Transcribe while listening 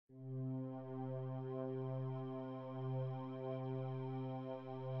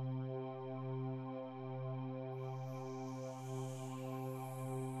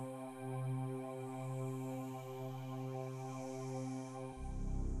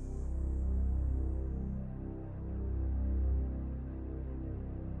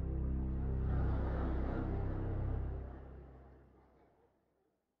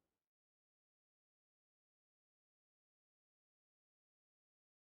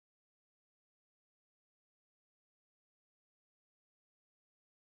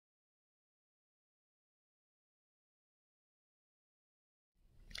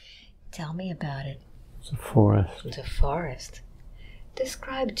Tell me about it. It's a forest. It's a forest.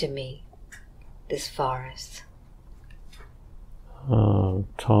 Describe to me this forest.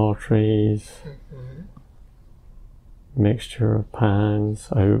 Tall trees, mixture of pines,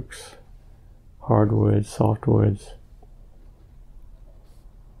 oaks, hardwoods, softwoods.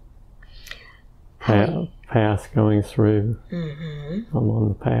 Path going through. I'm on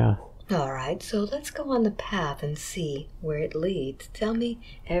the path. All right, so let's go on the path and see where it leads. Tell me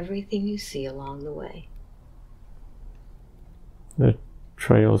everything you see along the way. The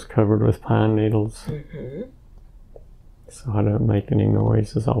trail's covered with pine needles, so I don't make any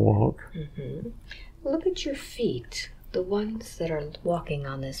noise as I walk. Look at your feet, the ones that are walking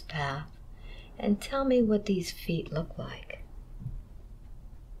on this path, and tell me what these feet look like.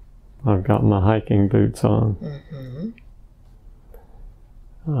 I've got my hiking boots on.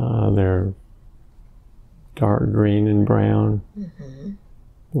 They're dark green and brown,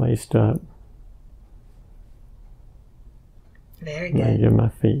 laced up. Very good. I give my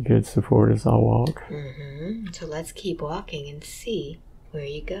feet good support as I walk. So let's keep walking and see where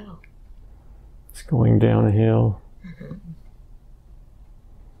you go. It's going down a hill.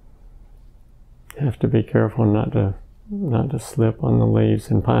 You have to be careful not to slip on the leaves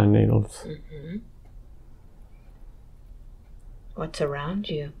and pine needles. What's around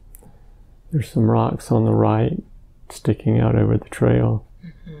you? There's some rocks on the right sticking out over the trail.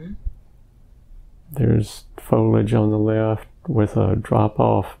 There's foliage on the left with a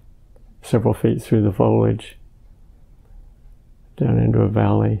drop-off several feet through the foliage down into a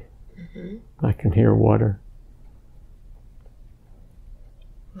valley. I can hear water.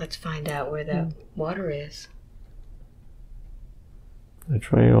 Let's find out where that water is. The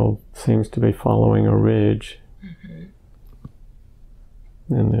trail seems to be following a ridge.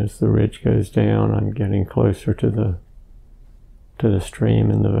 And as the ridge goes down, I'm getting closer to the stream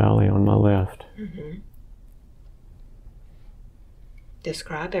in the valley on my left.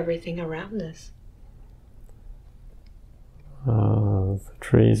 Describe everything around this. The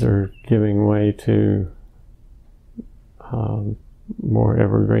trees are giving way to more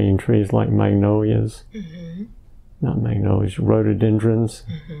evergreen trees like magnolias. Not magnolias, rhododendrons.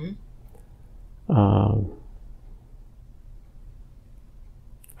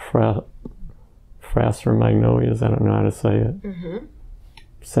 Frasser magnolias, I don't know how to say it.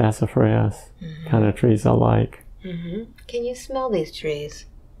 Sassafras, kind of trees I like. Can you smell these trees?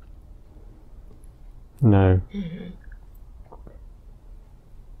 No.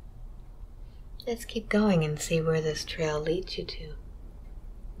 Let's keep going and see where this trail leads you to.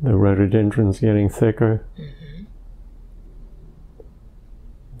 The rhododendron's getting thicker.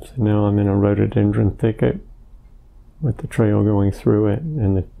 So now I'm in a rhododendron thicket with the trail going through it,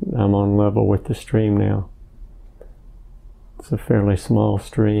 and I'm on level with the stream now. It's a fairly small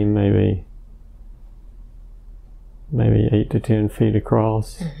stream, maybe 8 to 10 feet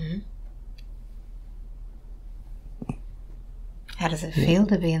across. How does it feel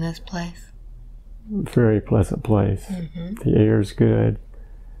to be in this place? Very pleasant place. The air's good.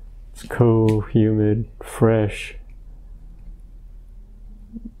 It's cool, humid, fresh.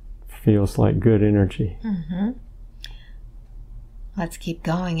 Feels like good energy. Let's keep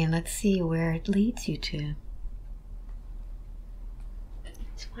going and let's see where it leads you to.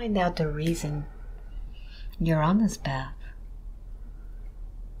 Let's find out the reason you're on this path.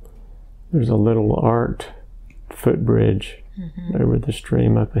 There's a little arced footbridge over the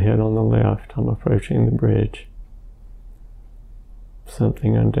stream up ahead on the left. I'm approaching the bridge.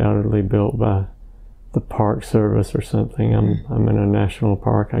 Something undoubtedly built by the Park Service or something. I'm in a national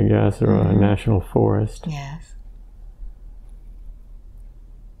park, I guess, or a national forest. Yes.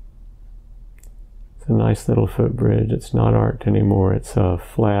 It's a nice little footbridge. It's not arced anymore. It's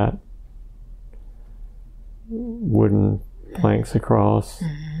flat wooden planks across.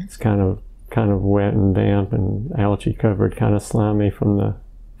 It's kind of wet and damp and algae covered, kind of slimy from the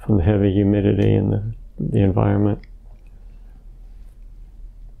heavy humidity in the environment.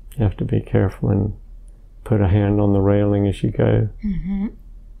 You have to be careful and put a hand on the railing as you go.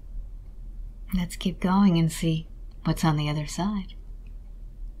 Let's keep going and see what's on the other side.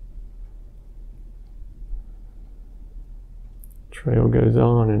 Trail goes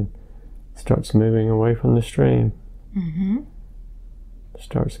on and starts moving away from the stream.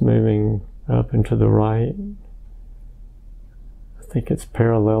 Starts moving up and to the right. I think it's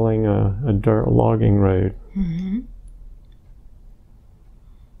paralleling a dirt logging road.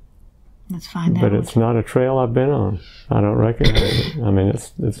 Let's find out. But it's not a trail I've been on. I don't recognize it. I mean,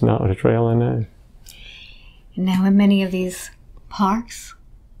 it's not a trail I know. Now, in many of these parks,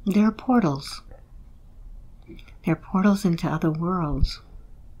 there are portals. There are portals into other worlds.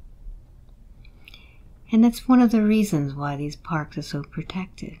 And that's one of the reasons why these parks are so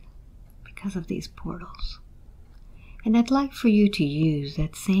protected, because of these portals. And I'd like for you to use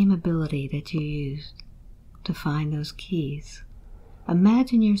that same ability that you used to find those keys.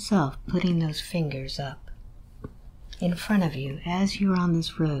 Imagine yourself putting those fingers up in front of you as you're on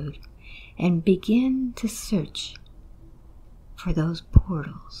this road and begin to search for those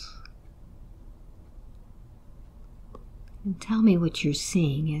portals. And tell me what you're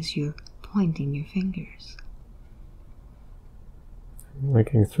seeing as you're pointing your fingers.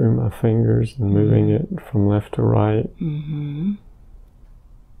 Looking through my fingers and moving it from left to right. Mm-hmm.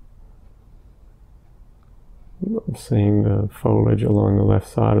 I'm seeing the foliage along the left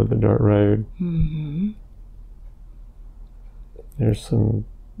side of the dirt road. Mm-hmm. There's some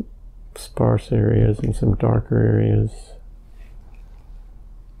sparse areas and some darker areas.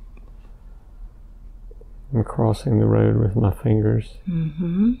 I'm crossing the road with my fingers.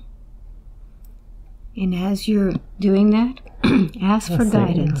 Mm-hmm. And as you're doing that, ask for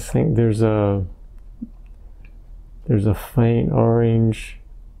guidance. I think there's a faint orange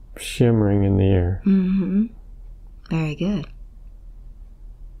shimmering in the air. Mm-hmm. Very good.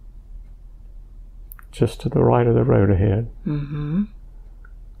 Just to the right of the road ahead. Mm-hmm.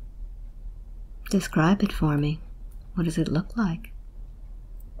 Describe it for me. What does it look like?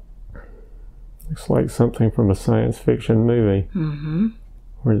 Looks like something from a science fiction movie. Mm-hmm.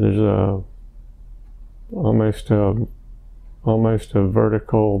 Where there's almost a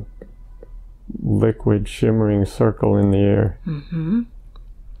vertical liquid shimmering circle in the air. Mm-hmm.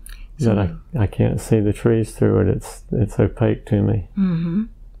 That I can't see the trees through it. It's opaque to me. Mm-hmm.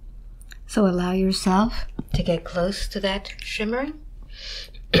 So allow yourself to get close to that shimmering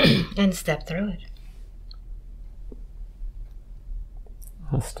and step through it.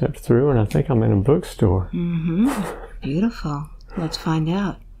 I stepped through and I think I'm in a bookstore. Mm-hmm. Beautiful. Let's find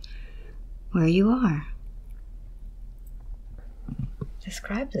out where you are.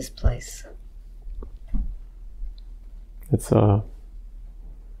 Describe this place. It's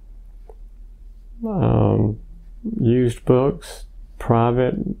used books,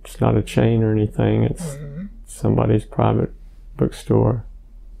 private. It's not a chain or anything. It's somebody's private bookstore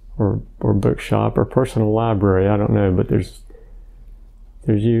or bookshop or personal library. I don't know, but there's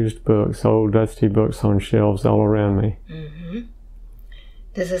used books, old dusty books on shelves all around me. Mm-hmm.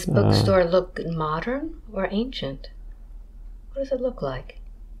 Does this bookstore look modern or ancient? What does it look like?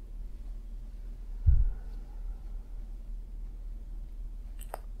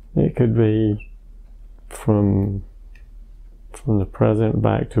 It could be from the present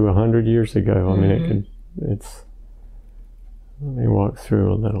back to 100 years ago. I mean, it's. Let me walk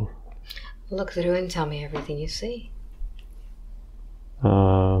through a little. Look through and tell me everything you see.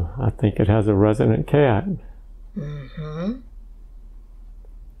 I think it has a resident cat. Mm-hmm.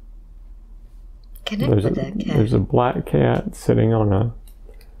 Connect with that cat. There's a black cat sitting on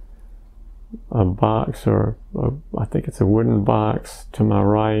a box, or I think it's a wooden box to my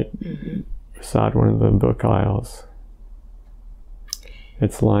right, beside one of the book aisles.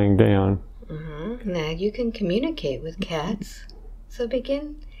 It's lying down. Now you can communicate with cats, so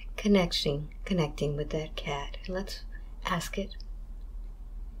begin connecting with that cat, and let's ask it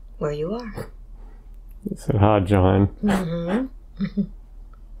where you are. It said, "Hi, John."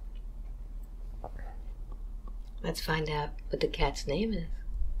 Let's find out what the cat's name is.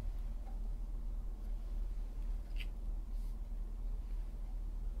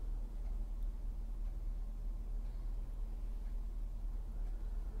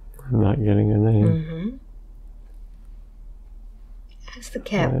 I'm not getting a name. Ask the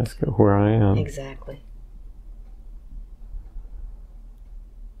cat. Ask it where I am. Exactly.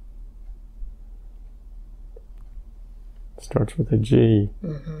 Starts with a G.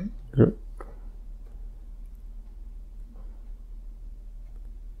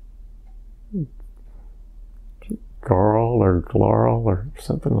 Garl or Glorl or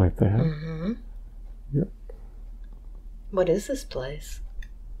something like that. Yep. What is this place?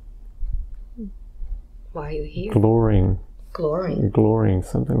 Why are you here? Glorying,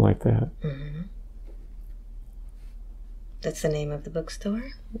 something like that. That's the name of the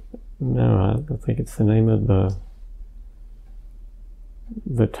bookstore? No, I think it's the name of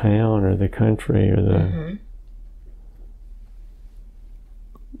the town or the country or the.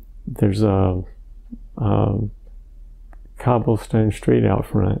 There's a cobblestone street out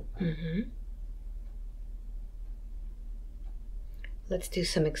front. Let's do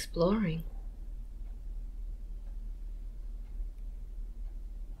some exploring.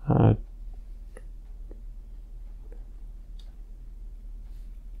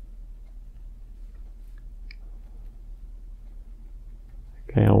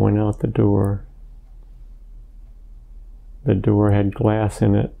 Okay, I went out the door. door had glass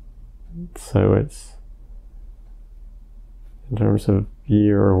in it. So it's, in terms of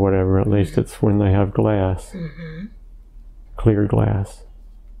year or whatever, at least it's when they have glass, clear glass.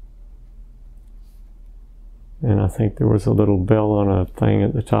 And I think there was a little bell on a thing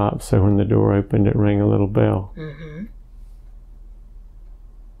at the top, so when the door opened, it rang a little bell.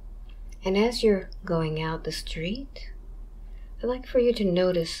 And as you're going out the street, I'd like for you to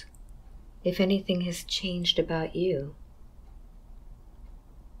notice if anything has changed about you.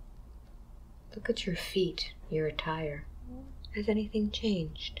 Look at your feet, your attire. Has anything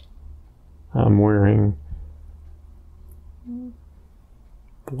changed? I'm wearing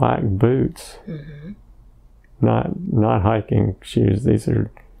black boots. Not hiking shoes. These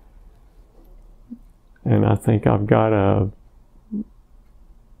are, and I think I've got a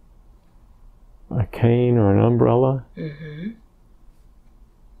cane or an umbrella.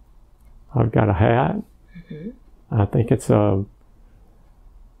 I've got a hat. I think it's a,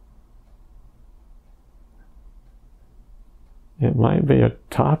 it might be a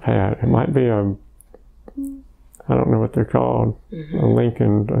top hat. It might be a, I don't know what they're called. A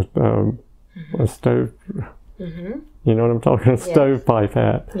Lincoln, a stove. You know what I'm talking about? A stovepipe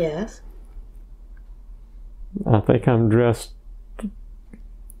hat. Yes. I think I'm dressed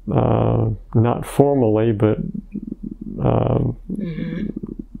not formally, but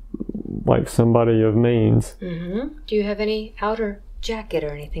like somebody of means. Do you have any outer jacket or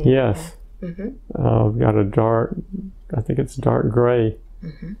anything? Yes. Like that? I've got a dark, I think it's dark gray.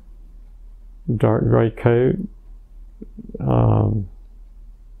 Dark gray coat.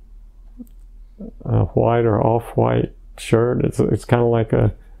 A white or off-white shirt. It's kind of like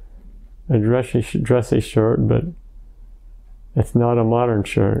a dressy shirt, but it's not a modern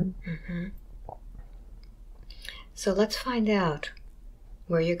shirt. So let's find out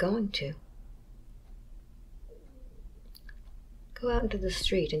where you're going to. Go out into the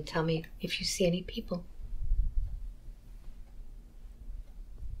street and tell me if you see any people.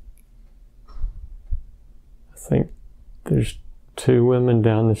 I think there's 2 women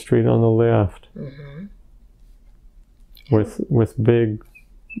down the street on the left with big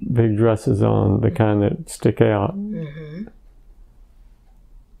dresses on, the kind that stick out.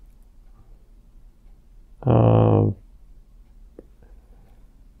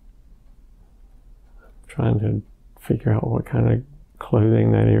 Trying to figure out what kind of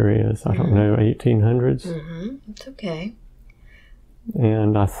clothing that area is. I don't know, 1800s? It's okay.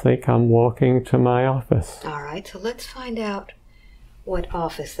 And I think I'm walking to my office. All right, so let's find out what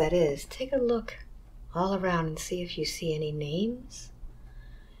office that is. Take a look all around and see if you see any names,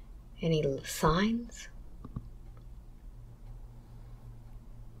 any signs.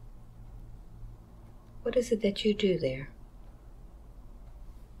 What is it that you do there?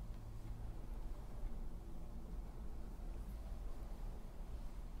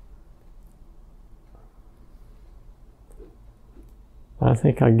 I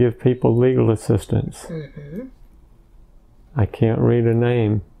think I give people legal assistance. I can't read a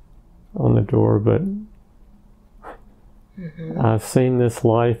name on the door, but I've seen this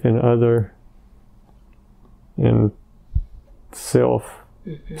life in self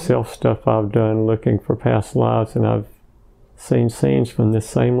stuff I've done, looking for past lives, and I've seen scenes from this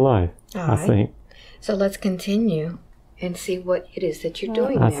same life. I think. So let's continue and see what it is that you're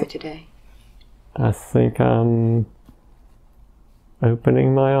doing there today. I think I'm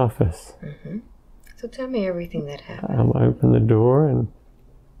opening my office. So tell me everything that happened. I'm open the door, and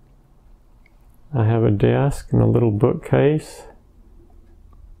I have a desk and a little bookcase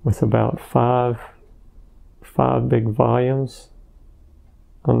with about five big volumes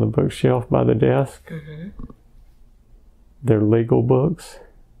on the bookshelf by the desk. They're legal books.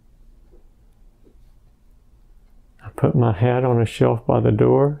 I put my hat on a shelf by the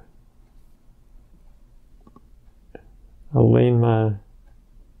door. I lean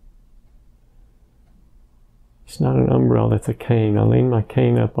it's not an umbrella, it's a cane. I lean my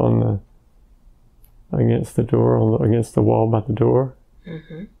cane up on against the door, against the wall by the door.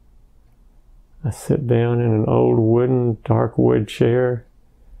 I sit down in an old wooden, dark wood chair.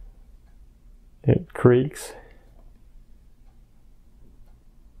 It creaks.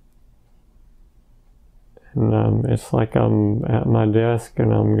 And it's like I'm at my desk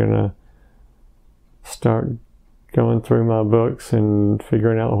and I'm gonna start going through my books and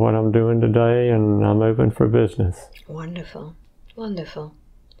figuring out what I'm doing today, and I'm open for business. Wonderful, wonderful.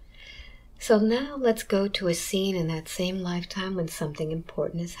 So now let's go to a scene in that same lifetime when something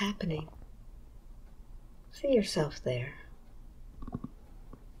important is happening. See yourself there.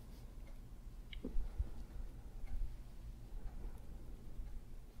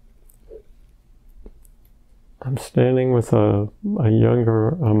 I'm standing with a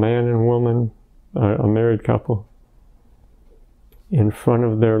man and woman, a married couple, in front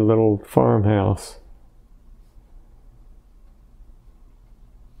of their little farmhouse.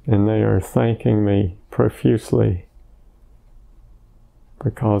 And they are thanking me profusely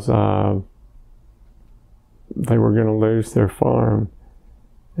because they were going to lose their farm,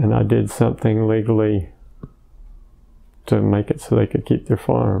 and I did something legally to make it so they could keep their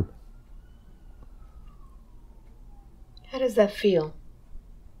farm. How does that feel?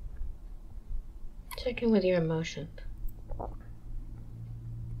 Check in with your emotions.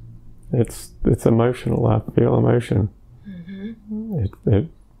 It's emotional. I feel emotion. Mm-hmm.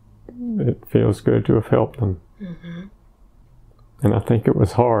 It feels good to have helped them. Mm-hmm. And I think it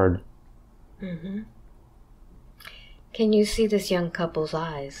was hard. Mm-hmm. Can you see this young couple's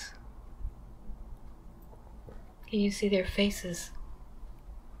eyes? Can you see their faces?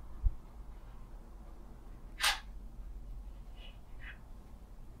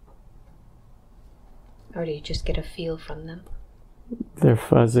 Or do you just get a feel from them? They're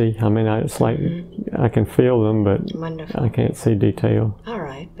fuzzy. I mean, it's like I can feel them, but Wonderful. I can't see detail. All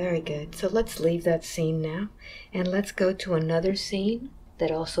right, very good. So let's leave that scene now, and let's go to another scene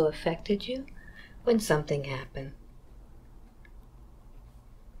that also affected you when something happened.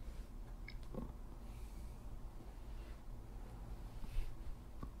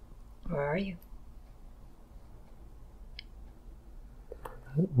 Where are you?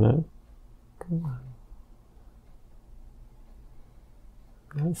 No.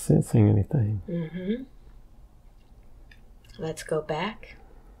 Not sensing anything. Mm-hmm. Let's go back.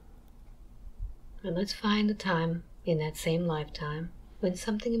 And let's find a time in that same lifetime when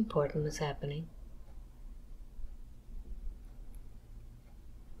something important was happening.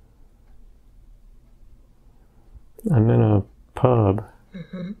 I'm in a pub.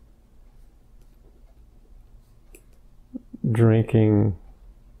 Mm-hmm. Drinking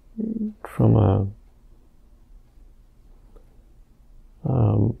from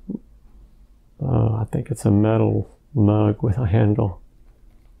I think it's a metal mug with a handle,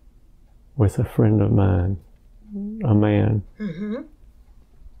 with a friend of mine, a man. Mm-hmm.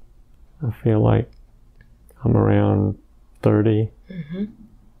 I feel like I'm around 30, Mm-hmm.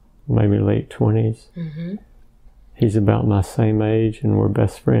 maybe late 20s. Mm-hmm. He's about my same age and we're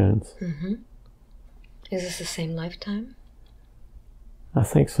best friends. Mm-hmm. Is this the same lifetime? I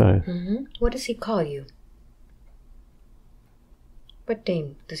think so. Mm-hmm. What does he call you? What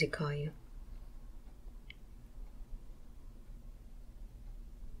name does he call you?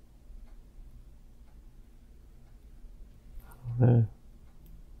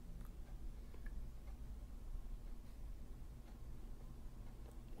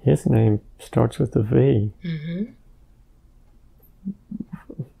 His name starts with a V. Mm-hmm.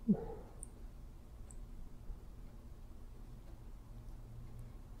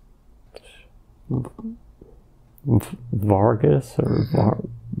 Vargas or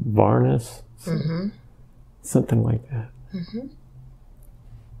Varnas, Mm-hmm. something like that. Mm-hmm.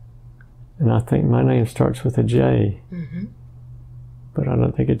 And I think my name starts with a J, Mm-hmm. but I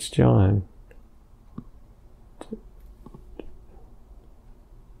don't think it's John.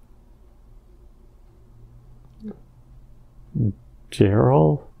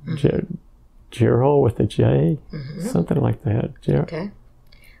 Gerald? Gerald with a J? Mm-hmm. Something like that. Okay.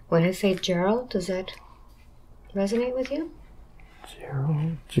 When I say Gerald, does that resonate with you?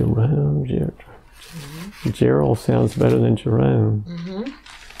 Gerald, Jerome, Gerald sounds better than Jerome.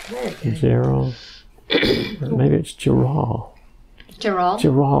 Mm-hmm. Very good. Gerald. Maybe it's Gerald. Gerald?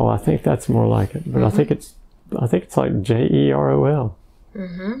 Gerald, I think that's more like it. But I think it's like Jerol.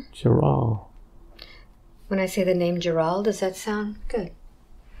 Mm-hmm. Gerald. When I say the name Gerald, does that sound good?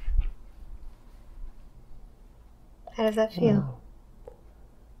 How does that feel?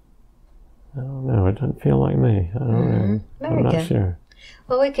 I don't know. It doesn't feel like me. I don't know. Very I'm not good. sure.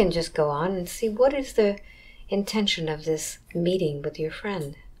 Well, we can just go on and see what is the intention of this meeting with your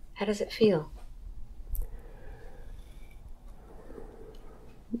friend. How does it feel?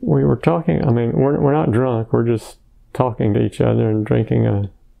 We were talking. I mean, we're not drunk. We're just talking to each other and drinking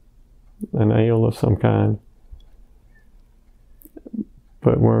an ale of some kind.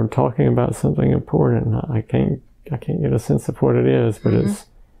 But we're talking about something important. I can't get a sense of what it is, but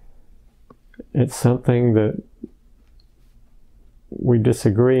it's something that we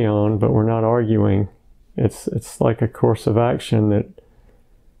disagree on, but we're not arguing. It's like a course of action that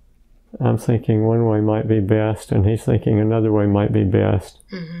I'm thinking one way might be best, and he's thinking another way might be best.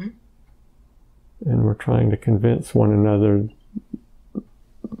 Mm-hmm. And we're trying to convince one another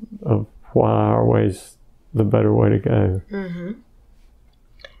of why our way's the better way to go. Mm-hmm.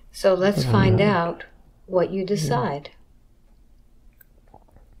 So let's find out what you decide.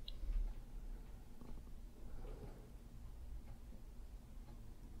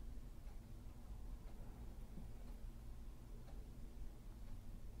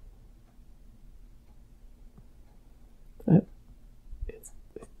 It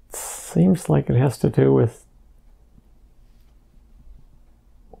seems like it has to do with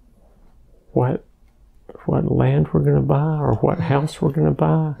what land we're going to buy or what house we're going to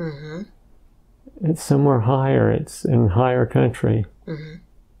buy. Mm-hmm. It's somewhere higher. It's in higher country. Mm-hmm.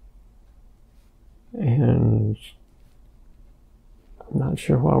 And I'm not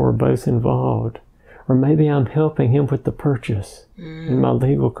sure why we're both involved. Or maybe I'm helping him with the purchase in my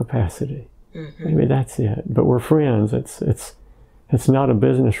legal capacity. Mm-hmm. Maybe that's it. But we're friends. It's not a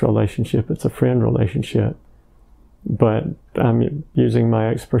business relationship. It's a friend relationship. But I'm using my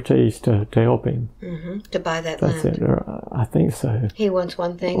expertise to help him. Mm-hmm. To buy that That's land. it. Or I think so. He wants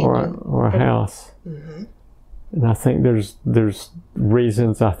one thing. Or a house. Mm-hmm. And I think there's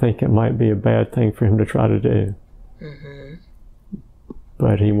reasons I think it might be a bad thing for him to try to do. Mm-hmm.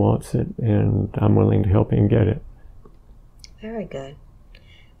 But he wants it, and I'm willing to help him get it. Very good.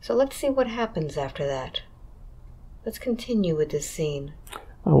 So let's see what happens after that. Let's continue with this scene.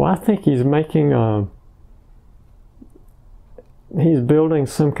 Oh, I think he's making he's building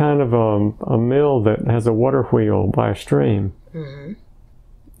some kind of a mill that has a water wheel by a stream. Mm-hmm.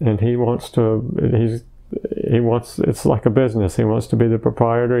 And he wants, it's like a business. He wants to be the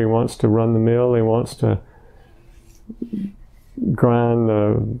proprietor. He wants to run the mill. He wants to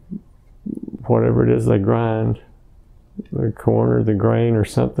grind whatever it is they grind, the corn or the grain or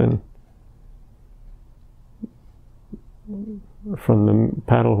something, from the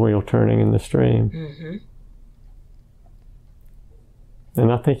paddle wheel turning in the stream. Mm-hmm. And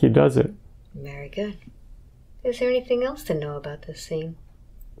I think he does it. Very good. Is there anything else to know about this scene?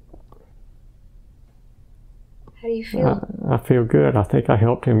 How do you feel? I feel good. I think I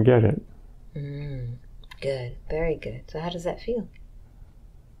helped him get it. Good. Very good. So how does that feel?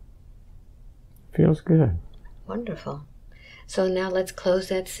 Feels good. Wonderful. So now let's close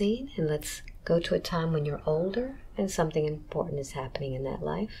that scene and let's go to a time when you're older and something important is happening in that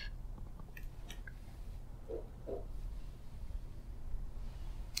life.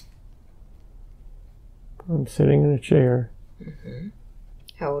 I'm sitting in a chair. Mm-hmm.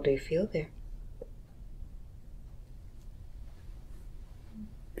 How old do you feel there?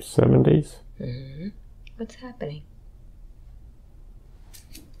 70s. Mm-hmm. What's happening?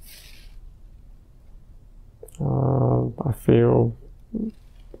 I feel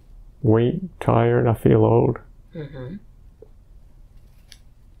weak, tired. I feel old. Mm-hmm.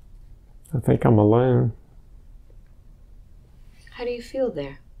 I think I'm alone. How do you feel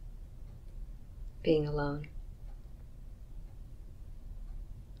there? Being alone.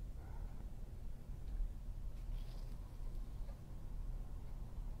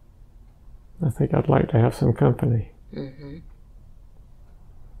 I think I'd like to have some company. Mm-hmm.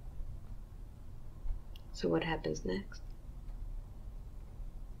 So what happens next?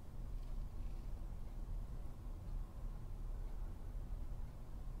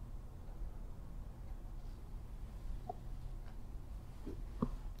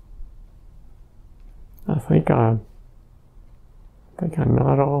 I think I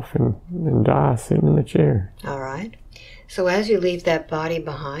nod off and die sitting in the chair. All right. So as you leave that body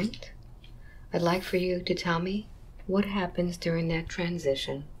behind, I'd like for you to tell me what happens during that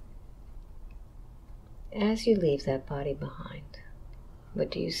transition. As you leave that body behind,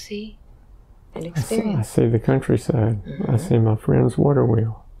 what do you see and I experience? see the countryside. Mm-hmm. I see my friend's water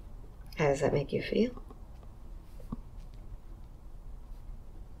wheel. How does that make you feel?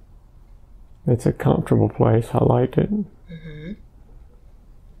 It's a comfortable place. I like it. Mm-hmm.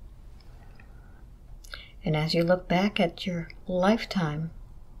 And as you look back at your lifetime,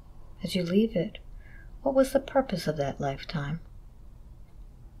 as you leave it, what was the purpose of that lifetime?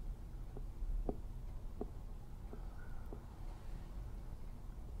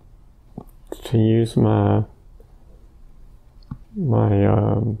 To use my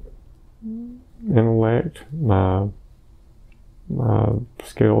intellect, my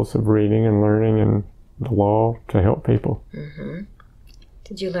skills of reading and learning and the law to help people. Mm-hmm.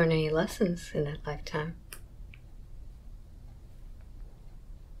 Did you learn any lessons in that lifetime?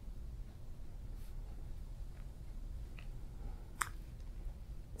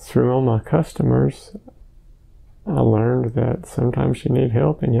 Through all my customers, I learned that sometimes you need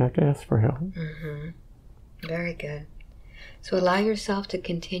help and you have to ask for help. Mm-hmm. Very good. So allow yourself to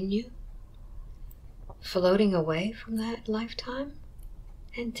continue floating away from that lifetime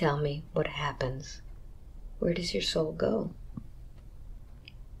and tell me what happens. Where does your soul go?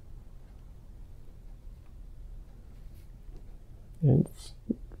 I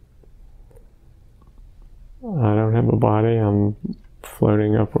don't have a body. I'm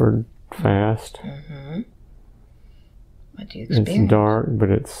floating upward fast. Mm-hmm. What do you experience? It's dark, but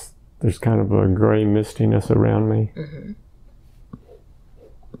there's kind of a gray mistiness around me. Mm-hmm.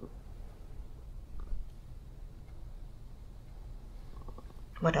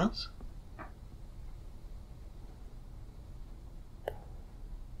 What else?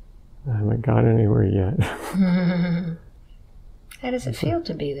 I haven't got anywhere yet. How does it feel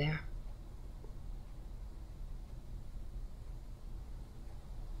to be there?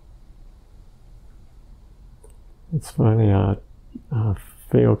 It's funny, I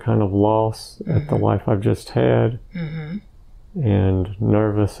feel kind of lost at the life I've just had, and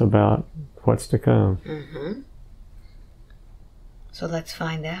nervous about what's to come. So let's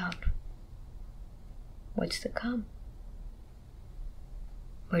find out. What's to come?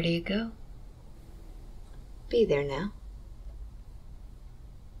 Where do you go? Be there now.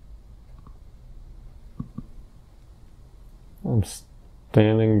 I'm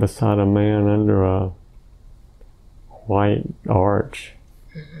standing beside a man under a white arch,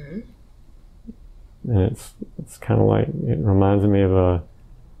 and it's kind of like, it reminds me of a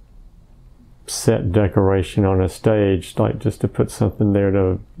set decoration on a stage, like just to put something there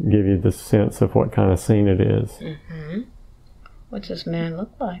to give you the sense of what kind of scene it is. What's this man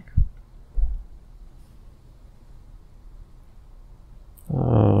look like?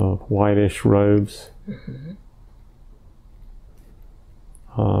 Whitish robes.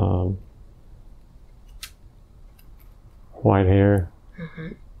 White hair,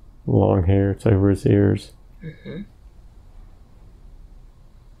 long hair, it's over his ears.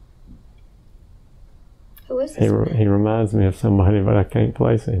 Who is this man? He reminds me of somebody, but I can't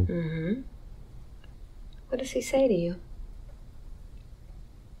place him. What does he say to you?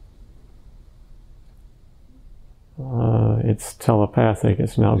 It's telepathic,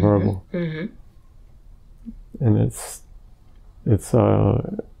 it's not verbal. And it's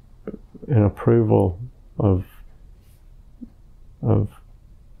an approval of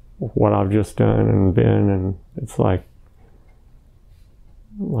what I've just done and been, and it's like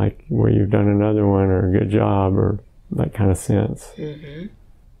where you've done another one, or a good job, or that kind of sense. And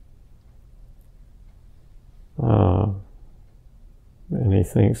he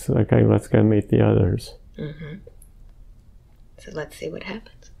thinks, okay, let's go meet the others. So let's see what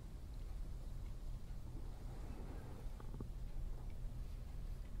happens.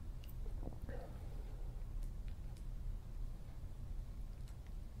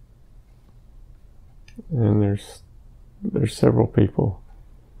 And there's several people.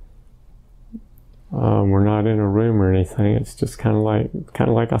 We're not in a room or anything. It's just kind of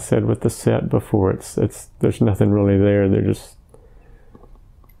like I said with the set before. There's nothing really there. They're just.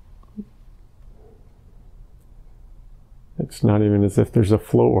 It's not even as if there's a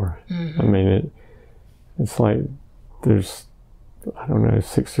floor. I mean, it's like there's, I don't know,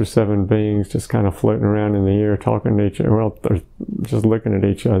 6 or 7 beings just kind of floating around in the air, talking to each other. Well, they're just looking at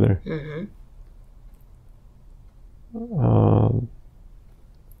each other.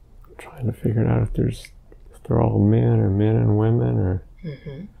 Trying to figure out if they're all men and women, or.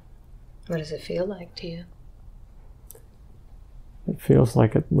 What does it feel like to you? It feels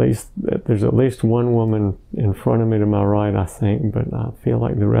like there's at least one woman in front of me to my right, I think, but I feel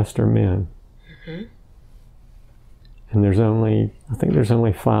like the rest are men. And I think there's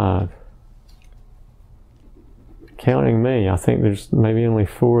only 5. Counting me, I think there's maybe only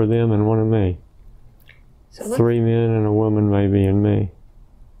 4 of them and 1 of me. So 3 men and a woman maybe, and me.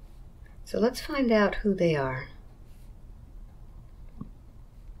 So let's find out who they are.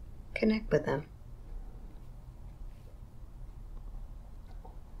 Connect with them.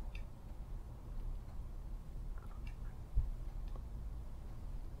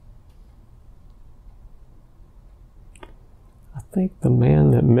 I think the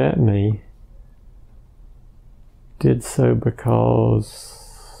man that met me did so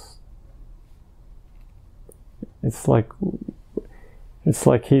because it's like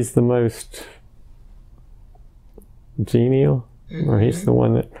he's the most genial, or he's the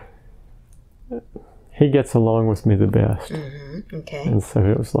one that he gets along with me the best. Okay. And so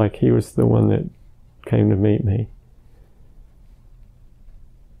it was like he was the one that came to meet me.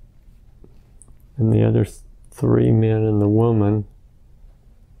 And the other 3 men and the woman,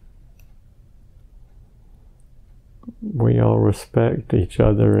 we all respect each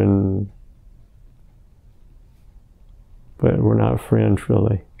other, but we're not friends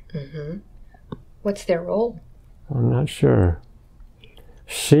really. What's their role? I'm not sure.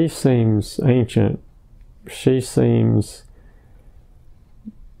 She seems ancient. She seems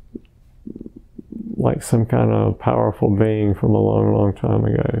like some kind of powerful being from a long, long time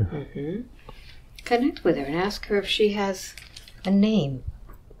ago. Mm-hmm. Connect with her and ask her if she has a name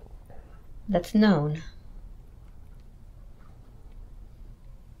that's known.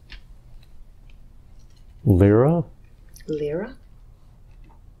 Lyra? Lyra?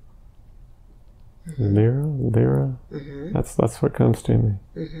 Mm-hmm. Lyra? Mm-hmm. That's what comes to me.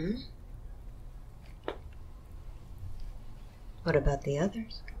 Mm-hmm. What about the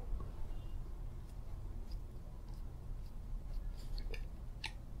others?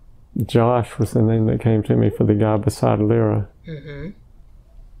 Josh was the name that came to me for the guy beside Lyra. Mm-hmm.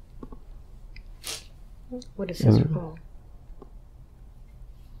 What is his role?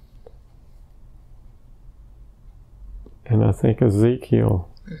 And I think Ezekiel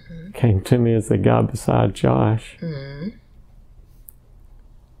came to me as the guy beside Josh. Mm-hmm.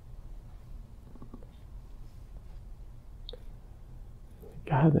 The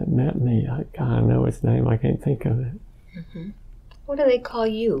guy that met me, I know his name, I can't think of it. Mm-hmm. What do they call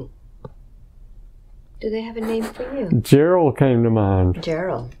you? Do they have a name for you? Gerald came to mind.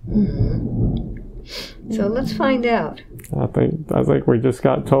 Gerald. Mm-hmm. So let's find out. I think we just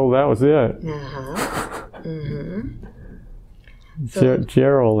got told that was it. Uh-huh. Mm-hmm. So,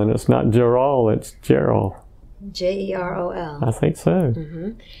 Gerald, and it's not Gerald, it's Gerald. Jerol. I think so.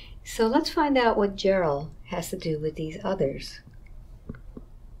 Mm-hmm. So let's find out what Gerald has to do with these others.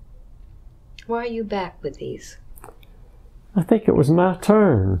 Why are you back with these? I think it was my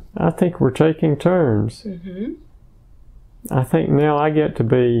turn. I think we're taking turns. Mm-hmm. I think now I get to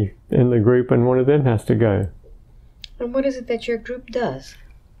be in the group and one of them has to go. And what is it that your group does?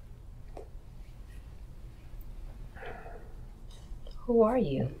 Who are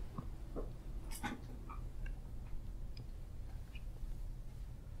you?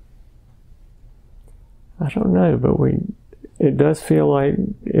 I don't know, but it does feel like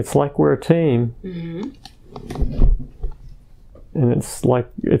it's like we're a team. Mm-hmm. And it's like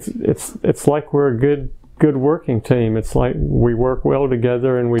we're a good working team. It's like we work well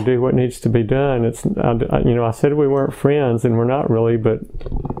together and we do what needs to be done. I said we weren't friends, and we're not really, but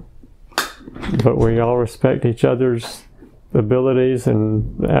we all respect each other's abilities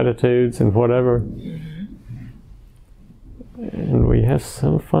and attitudes and whatever. Mm-hmm. And we have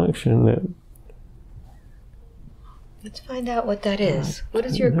some function that. Let's find out what that is. What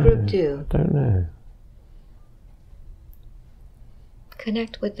does your group do? I don't know.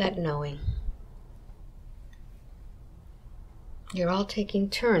 Connect with that knowing. You're all taking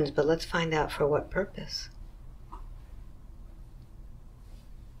turns, but let's find out for what purpose.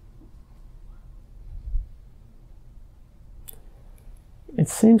 It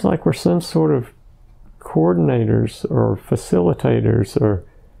seems like we're some sort of coordinators or facilitators, or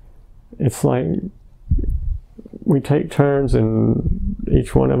it's like we take turns and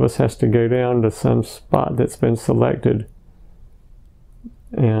each one of us has to go down to some spot that's been selected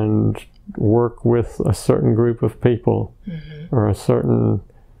and work with a certain group of people. Mm-hmm. Or a certain,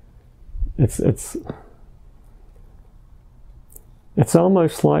 it's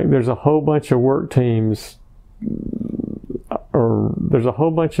almost like there's a whole bunch of work teams, or there's a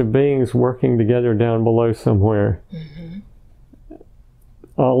whole bunch of beings working together down below somewhere. Mm-hmm.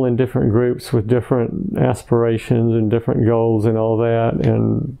 All in different groups with different aspirations and different goals and all that,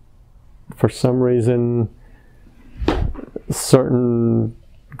 and for some reason certain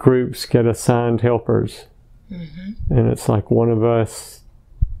groups get assigned helpers. Mm-hmm. And it's like one of us,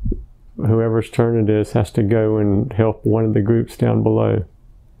 whoever's turn it is, has to go and help one of the groups down below.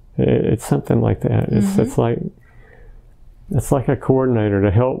 It's something like that. Mm-hmm. It's like a coordinator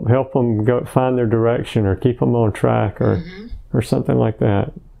to help them go find their direction or keep them on track, or Mm-hmm. or something like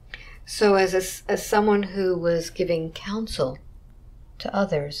that. So as someone who was giving counsel to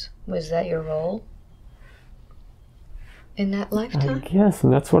others, was that your role in that lifetime? I guess,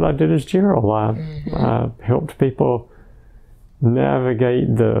 and that's what I did as Gerald. I helped people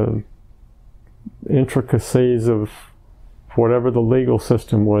navigate the intricacies of whatever the legal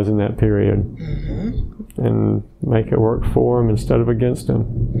system was in that period, and make it work for them instead of against them.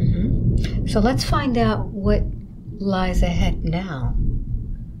 Mm-hmm. So let's find out what lies ahead now.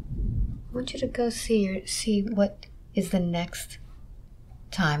 I want you to go see what is the next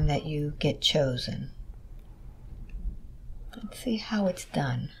time that you get chosen. Let's see how it's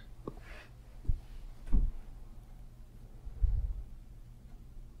done.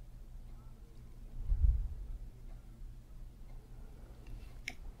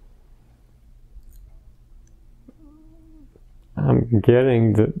 I'm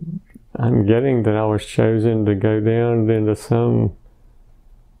getting that I was chosen to go down into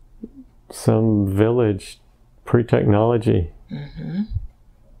some village pre-technology. Mm-hmm.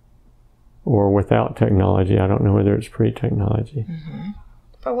 or without technology. I don't know whether it's pre-technology. Mm-hmm.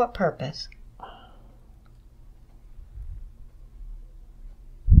 For what purpose?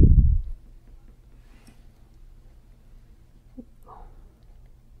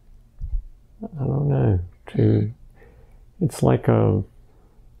 I don't know. It's like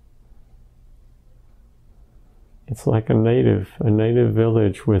a native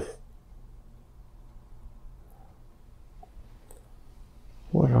village with,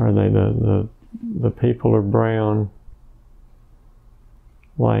 what are they? The people are brown,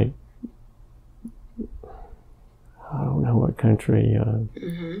 like, I don't know what country.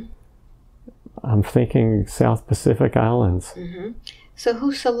 Mm-hmm. I'm thinking South Pacific Islands. Mm-hmm. So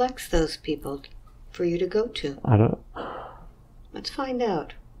who selects those people for you to go to? I don't. Let's find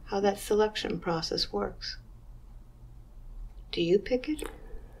out how that selection process works. Do you pick it?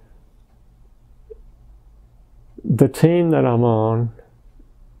 The team that I'm on,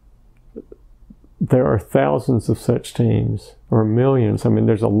 there are thousands of such teams, or millions. I mean,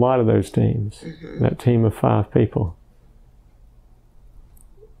 there's a lot of those teams. Mm-hmm. That team of 5 people.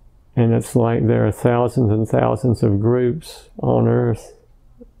 And it's like there are thousands and thousands of groups on Earth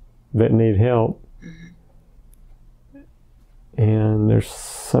that need help. Mm-hmm. And there's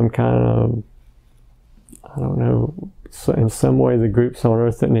some kind of, I don't know, so in some way the groups on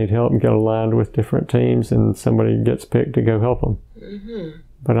Earth that need help get aligned with different teams, and somebody gets picked to go help them. Mm-hmm.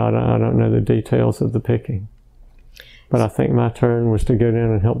 But I don't know the details of the picking. But I think my turn was to go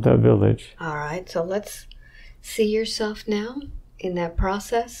down and help that village. All right, so let's see yourself now in that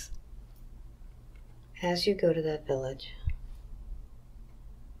process as you go to that village.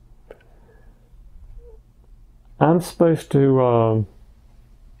 I'm supposed to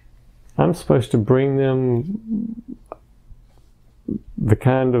bring them the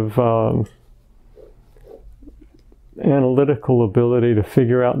kind of analytical ability to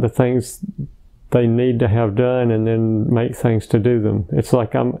figure out the things they need to have done, and then make things to do them. It's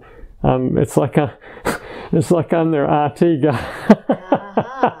like I'm their IT guy.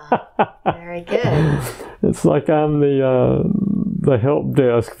 Very good. It's like I'm the help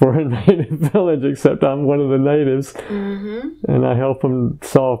desk for a native village, except I'm one of the natives. Mm-hmm. And I help them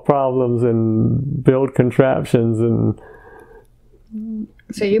solve problems and build contraptions and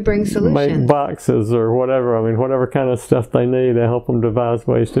so you bring solutions. Make boxes or whatever. I mean, whatever kind of stuff they need, I help them devise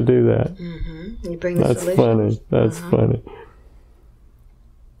ways to do that. Mm-hmm. You bring the That's solutions. funny. That's funny.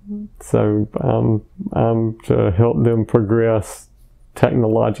 So I'm to help them progress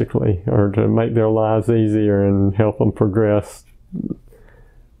technologically, or to make their lives easier and help them progress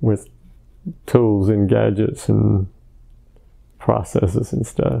with tools and gadgets and processes and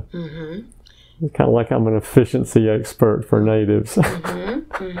stuff. Mm-hmm. It's kind of like I'm an efficiency expert for natives. Mm-hmm.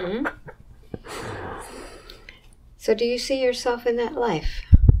 Mm-hmm. So do you see yourself in that life?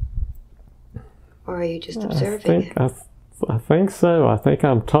 Or are you just observing it? I think so. I think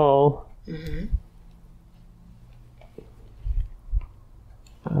I'm tall. Mm-hmm.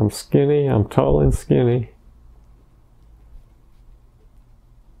 I'm skinny. I'm tall and skinny.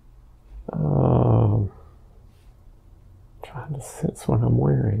 Trying to sense what I'm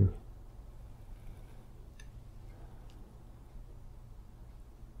wearing.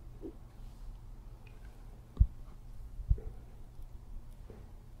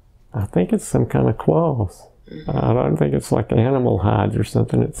 I think it's some kind of cloth. Mm-hmm. I don't think it's like animal hides or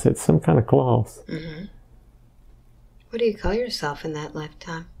something. It's some kind of cloth. Mm-hmm. What do you call yourself in that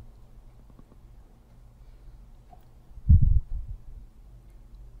lifetime?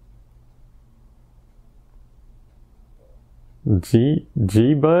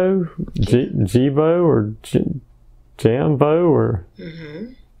 Jibo? Jibo or Jambo or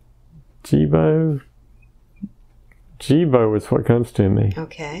mm-hmm. Jibo? Jibo is what comes to me.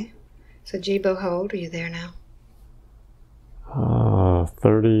 Okay. So Jibo, how old are you there now?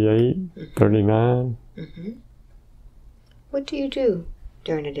 38, mm-hmm. 39. Mm-hmm. What do you do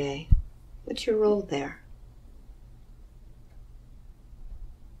during the day? What's your role there?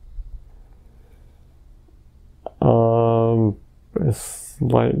 It's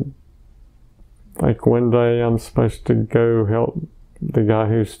like one day I'm supposed to go help the guy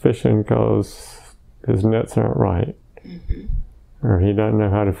who's fishing because his nets aren't right. Mm-hmm. Or he doesn't know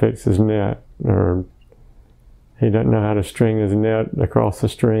how to fix his net, or he doesn't know how to string his net across the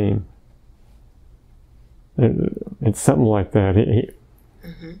stream. It's something like that.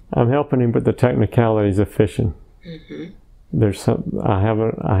 Mm-hmm. I'm helping him with the technicalities of fishing. Mm-hmm. I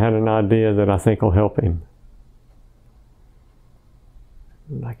had an idea that I think will help him.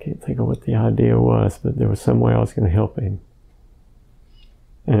 I can't think of what the idea was, but there was some way I was going to help him.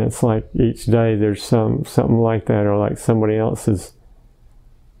 And it's like each day there's something like that, or like somebody else is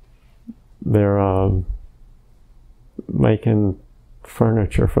they're making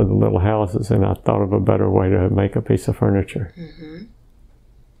furniture for the little houses, and I thought of a better way to make a piece of furniture. Mm-hmm.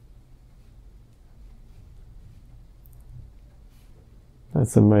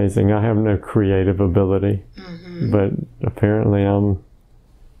 That's amazing. I have no creative ability, but apparently I'm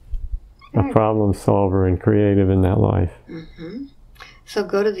a problem solver and creative in that life. Mm-hmm. So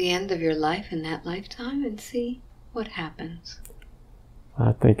go to the end of your life in that lifetime and see what happens.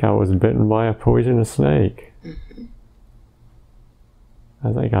 I think I was bitten by a poisonous snake. Mm-hmm.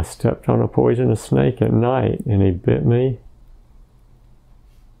 I think I stepped on a poisonous snake at night, and he bit me,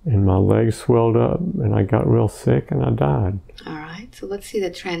 and my legs swelled up, and I got real sick, and I died. All right, so let's see the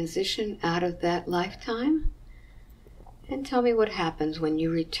transition out of that lifetime, and tell me what happens when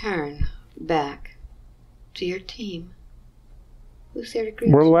you return back to your team. Who's there to greet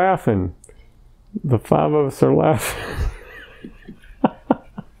you? We're laughing. The 5 of us are laughing.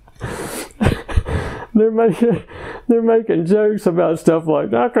 They're making jokes about stuff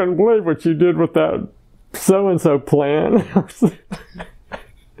like, I couldn't believe what you did with that so-and-so plant.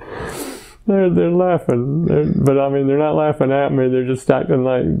 they're laughing. But I mean, they're not laughing at me. They're just acting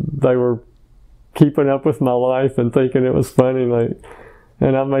like they were keeping up with my life and thinking it was funny. Like,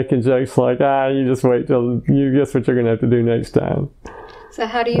 and I'm making jokes like, you just wait till you guess what you're going to have to do next time. So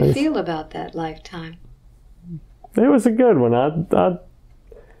how do you feel about that lifetime? It was a good one.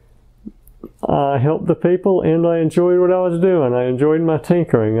 I helped the people, and I enjoyed what I was doing. I enjoyed my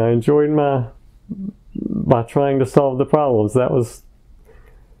tinkering. I enjoyed by trying to solve the problems. That was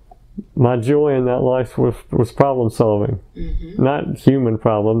my joy in that life, was problem solving. Mm-hmm. Not human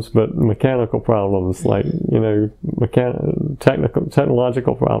problems, but mechanical problems, like,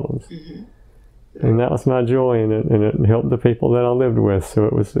 technological problems. Mm-hmm. And that was my joy in it, and it helped the people that I lived with. So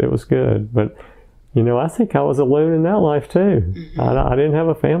it was good. But I think I was alone in that life too. Mm-hmm. I didn't have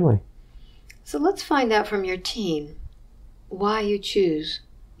a family. So let's find out from your team why you choose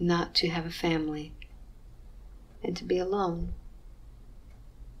not to have a family and to be alone.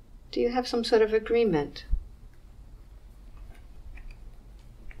 Do you have some sort of agreement?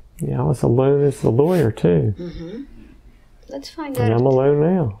 Yeah, I was alone as the lawyer too. Mm-hmm. Let's find out. And I'm alone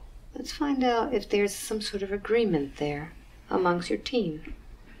now. Let's find out if there's some sort of agreement there amongst your team.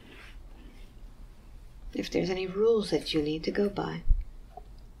 If there's any rules that you need to go by.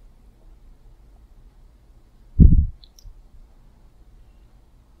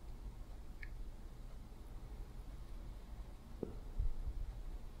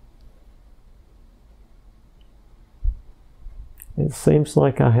 It seems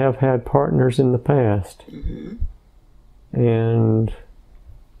like I have had partners in the past, mm-hmm. and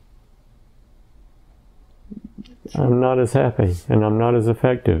I'm not as happy, and I'm not as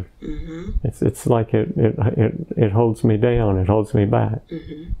effective. Mm-hmm. It's like it holds me down, it holds me back.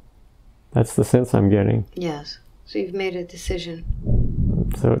 Mm-hmm. That's the sense I'm getting. Yes. So you've made a decision.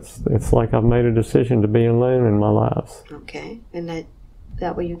 So it's like I've made a decision to be alone in my lives. Okay, and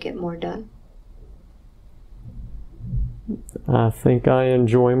that way you get more done. I think I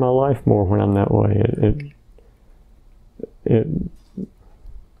enjoy my life more when I'm that way.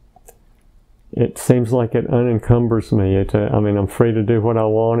 It seems like it unencumbers me. I'm free to do what I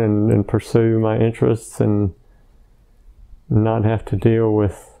want and pursue my interests and not have to deal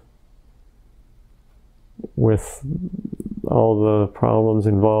with all the problems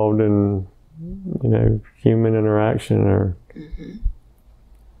involved in human interaction or. Mm-hmm.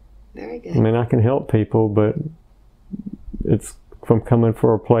 Very good. I mean, I can help people, but it's from coming from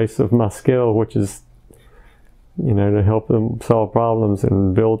a place of my skill, which is, to help them solve problems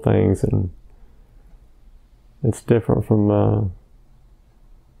and build things, and it's different from,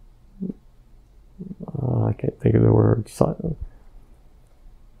 I can't think of the word.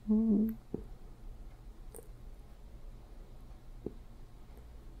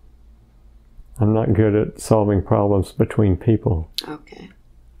 I'm not good at solving problems between people. Okay,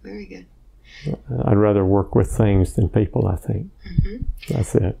 very good. I'd rather work with things than people, I think. Mm-hmm.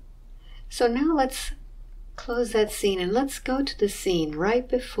 That's it. So now let's close that scene and let's go to the scene right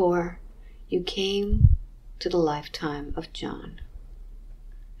before you came to the lifetime of John.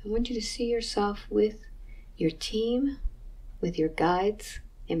 I want you to see yourself with your team, with your guides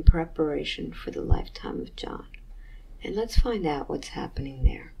in preparation for the lifetime of John. And let's find out what's happening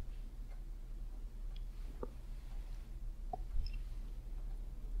there.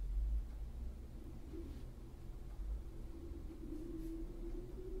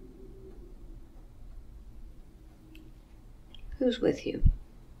 Who's with you?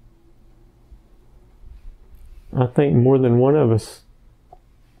 I think more than one of us.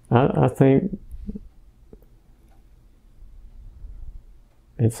 I think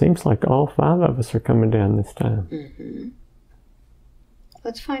it seems like all 5 of us are coming down this time. Mm-hmm.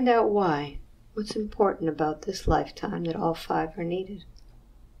 Let's find out why. What's important about this lifetime that all 5 are needed?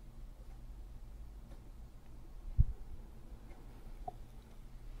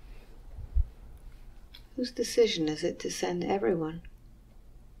 Whose decision is it to send everyone?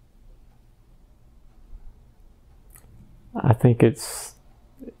 I think it's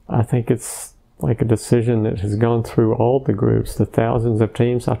like a decision that has gone through all the groups, the thousands of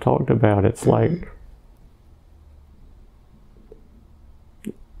teams I talked about. It's like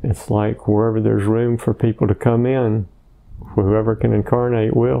wherever there's room for people to come in, whoever can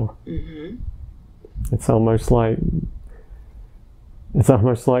incarnate will. Mm-hmm. It's almost like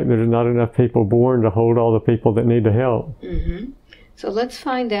there's not enough people born to hold all the people that need the help. Mm-hmm. So let's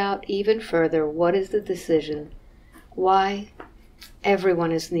find out even further, what is the decision? Why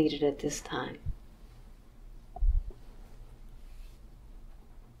everyone is needed at this time?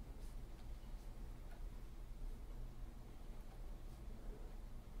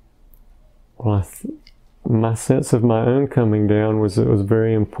 Well, my sense of my own coming down was it was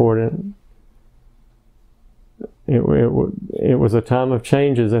very important. It was a time of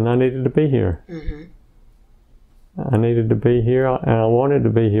changes, and I needed to be here. Mm-hmm. I needed to be here, and I wanted to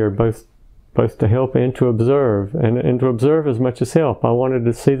be here both to help and to observe, and to observe as much as help. I wanted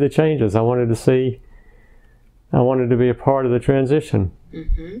to see the changes. I wanted to be a part of the transition.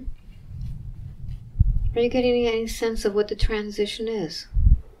 Mm-hmm. Are you getting any sense of what the transition is?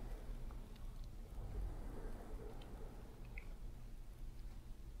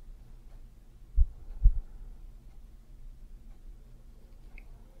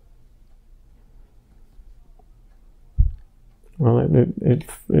 Well,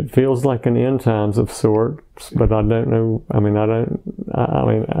 it feels like an end times of sorts, but I don't know.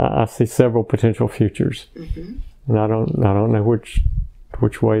 I see several potential futures, Mm-hmm. and I don't know which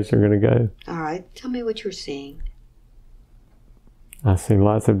ways they're going to go. All right, tell me what you're seeing. I see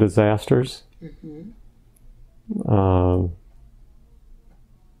lots of disasters. Mm-hmm.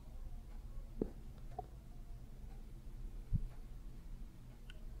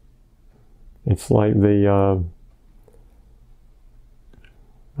 It's like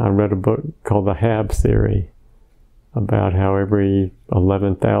I read a book called The Hab Theory about how every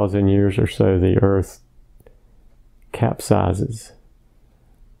 11,000 years or so the Earth capsizes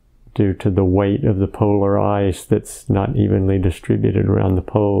due to the weight of the polar ice that's not evenly distributed around the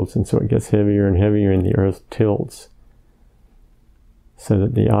poles, and so it gets heavier and heavier and the Earth tilts so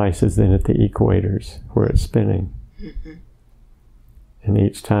that the ice is then at the equators where it's spinning. Mm-hmm. And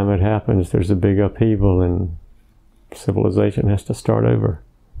each time it happens there's a big upheaval and civilization has to start over.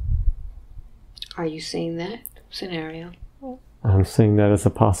 Are you seeing that scenario? I'm seeing that as a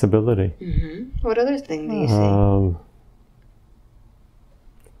possibility. Mm-hmm. What other thing do you see?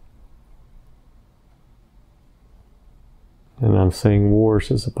 And I'm seeing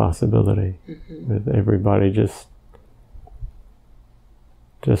wars as a possibility, with everybody just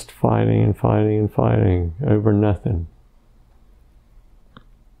fighting and fighting and fighting over nothing.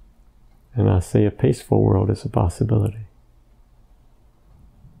 And I see a peaceful world as a possibility.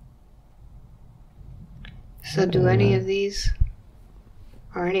 So are any of these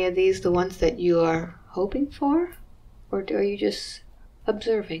the ones that you are hoping for? Or are you just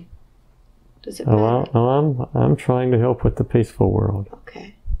observing? Does it matter? I'm trying to help with the peaceful world.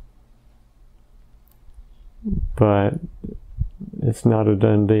 Okay. But it's not a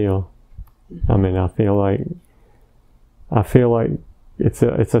done deal. I mean, I feel like it's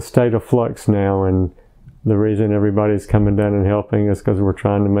a state of flux now, and the reason everybody's coming down and helping is because we're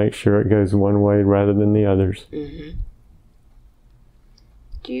trying to make sure it goes one way rather than the others. Mm-hmm.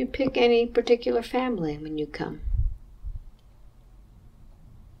 Do you pick any particular family when you come?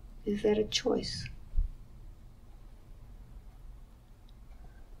 Is that a choice?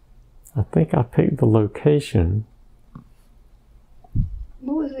 I think I picked the location.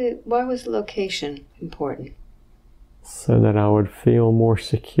 Why was the location important? So that I would feel more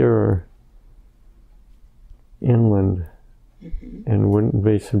secure inland and wouldn't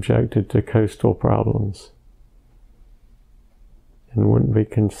be subjected to coastal problems and wouldn't be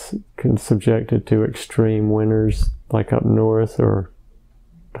subjected to extreme winters like up north or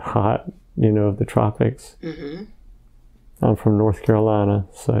hot, of the tropics. I'm from North Carolina,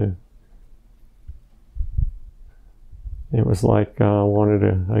 so it was like I wanted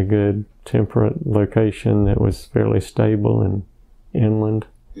a good temperate location that was fairly stable and inland.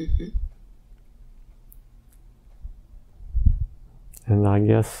 And I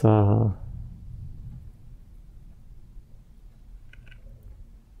guess a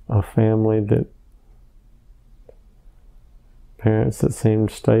family that parents that seemed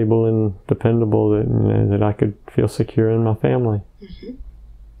stable and dependable, that, you know, that I could feel secure in my family. Mm-hmm.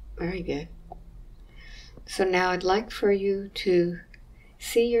 Very good. So now I'd like for you to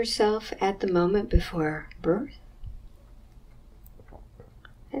see yourself at the moment before birth.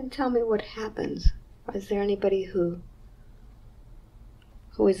 And tell me what happens. Is there anybody who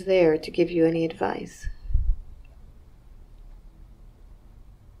is there to give you any advice?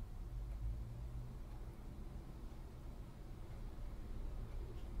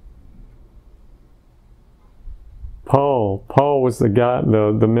 Paul was the guy,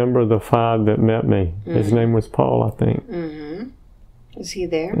 the member of the 5 that met me. Mm-hmm. His name was Paul, I think. Mm-hmm. Is he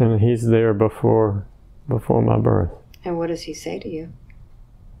there? And he's there before my birth. And what does he say to you?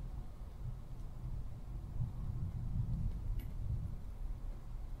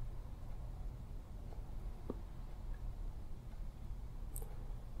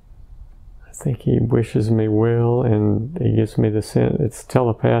 I think he wishes me well, and he gives me the sense, it's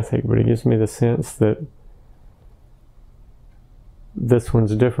telepathic, but he gives me the sense that this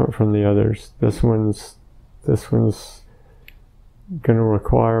one's different from the others. This one's going to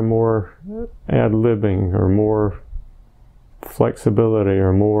require more ad-libbing, or more flexibility,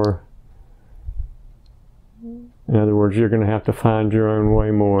 or more, in other words, you're going to have to find your own way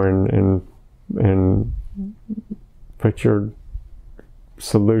more, and put your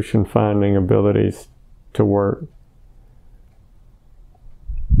solution finding abilities to work.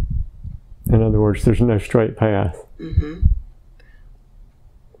 In other words, there's no straight path. Mm-hmm.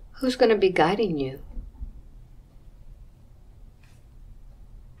 Who's going to be guiding you?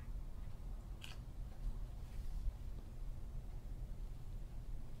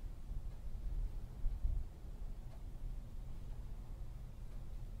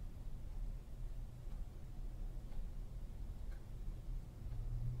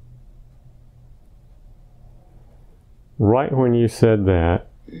 Right when you said that,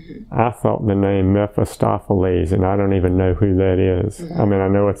 mm-hmm. I thought the name Mephistopheles, and I don't even know who that is. Mm-hmm. I mean, I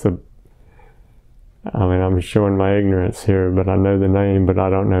know I'm showing my ignorance here, but I know the name, but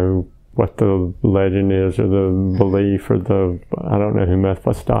I don't know what the legend is, or the mm-hmm. belief, or I don't know who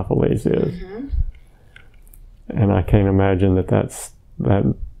Mephistopheles is. Mm-hmm. And I can't imagine that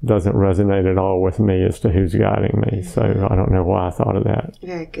doesn't resonate at all with me as to who's guiding me. Mm-hmm. So I don't know why I thought of that.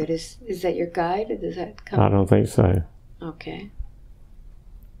 Very good. Is that your guide, or does that come? I don't think so. Okay.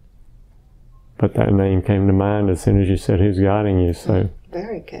 But that name came to mind as soon as you said who's guiding you. So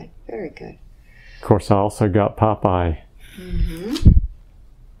very good, very good. Of course, I also got Popeye. Mm-hmm.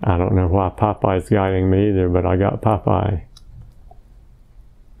 I don't know why Popeye's guiding me either, but I got Popeye.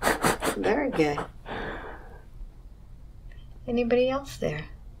 Very good. Anybody else there?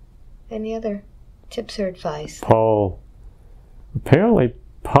 Any other tips or advice? Paul. Apparently,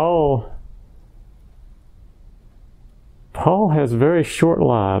 Paul has very short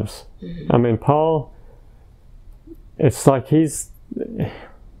lives. Mm-hmm. I mean, Paul, it's like it's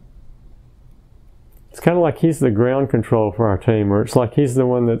kind of like he's the ground control for our team, or it's like he's the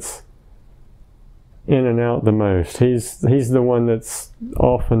one that's in and out the most. He's the one that's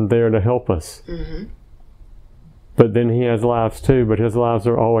often there to help us. Mm-hmm. But then he has lives too, but his lives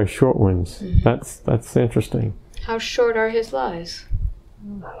are always short ones. Mm-hmm. That's interesting. How short are his lives?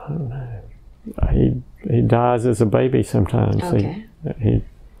 I don't know. He dies as a baby sometimes. Okay.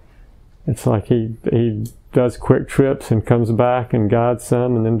 It's like he does quick trips and comes back and guides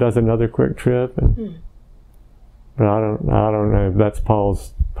some, and then does another quick trip. But I don't know if that's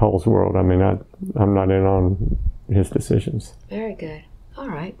Paul's world. I mean, I'm not in on his decisions. Very good. All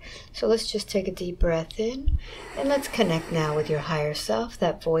right. So let's just take a deep breath in, and let's connect now with your higher self,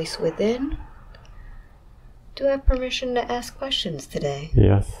 that voice within. Do I have permission to ask questions today?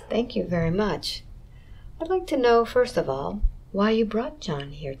 Yes. Thank you very much. I'd like to know, first of all, why you brought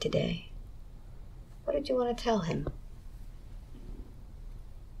John here today. What did you want to tell him?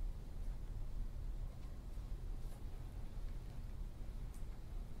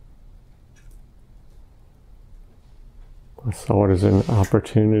 I saw it as an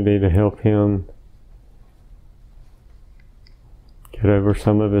opportunity to help him get over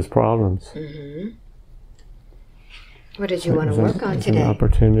some of his problems. Mm-hmm. What did you want to work on today? An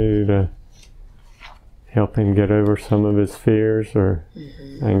opportunity to help him get over some of his fears or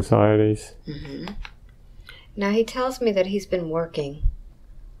anxieties. Mm-hmm. Now he tells me that he's been working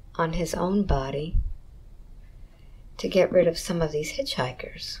on his own body to get rid of some of these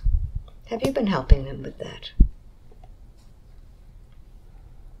hitchhikers. Have you been helping him with that?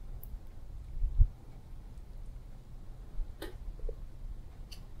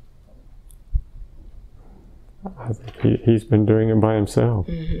 I think he's been doing it by himself.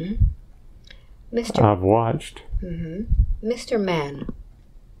 Mm-hmm. I've watched. Mm-hmm. Mr. Man.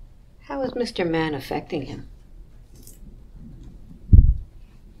 How is Mr. Man affecting him?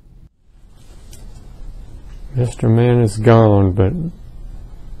 Mr. Man is gone, but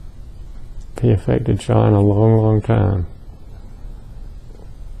he affected John a long, long time.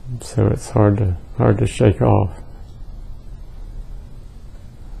 So it's hard to shake off.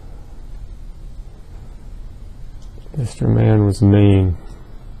 Mr. Man was mean.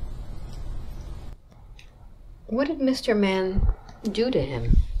 What did Mr. Man do to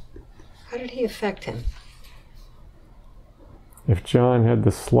him? How did he affect him? If John had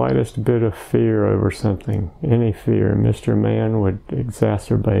the slightest bit of fear over something, any fear, Mr. Man would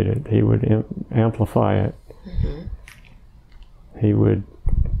exacerbate it. He would amplify it. It would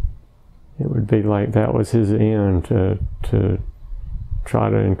be like that was his end to try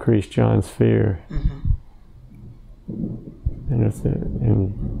to increase John's fear.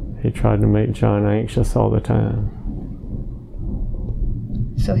 And he tried to make John anxious all the time.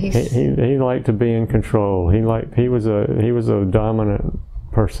 So he liked to be in control. He was a dominant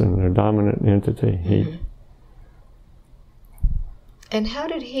person, a dominant entity. And how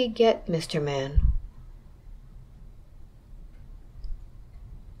did he get Mr. Man?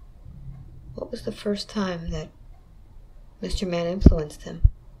 What was the first time that Mr. Man influenced him?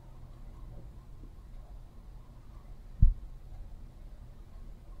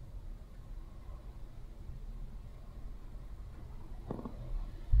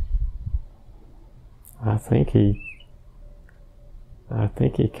 I think he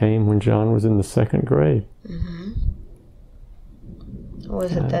came when John was in the 2nd grade.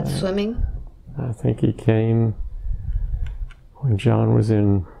 Was it that swimming? I think he came when John was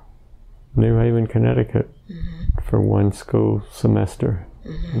in New Haven, Connecticut for one school semester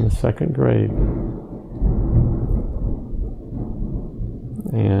in the 2nd grade.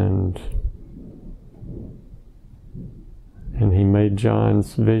 And he made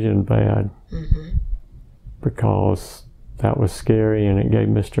John's vision bad. Because that was scary and it gave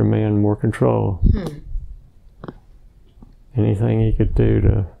Mr. Man more control. Anything he could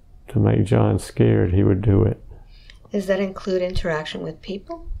do to make John scared, he would do it. Does that include interaction with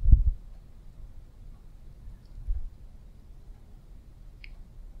people?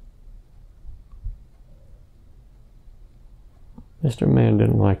 Mr. Man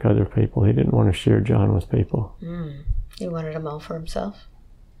didn't like other people. He didn't want to share John with people. He wanted them all for himself?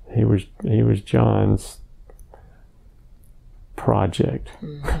 He was John's project.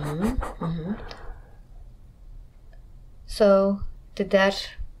 So, did that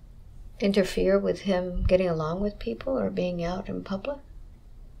interfere with him getting along with people or being out in public?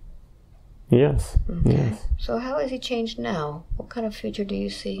 Yes. Yes. So how has he changed now? What kind of future do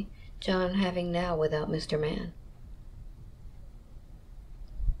you see John having now without Mr. Man?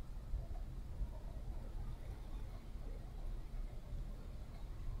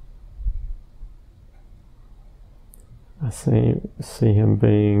 I see him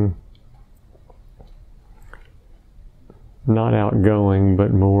being not outgoing,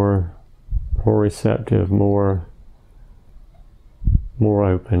 but more receptive, more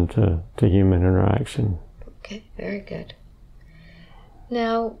open to human interaction. Okay, very good.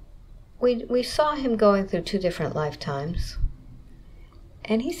 Now, we saw him going through 2 different lifetimes,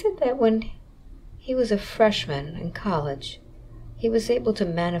 and he said that when he was a freshman in college, he was able to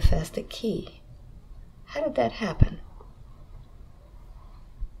manifest a key. How did that happen?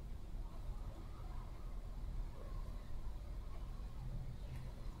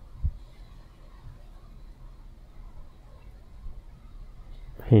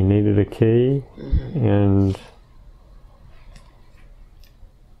 He needed a key, and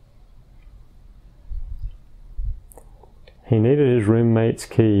he needed his roommate's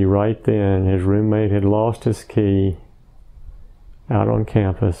key right then. His roommate had lost his key out on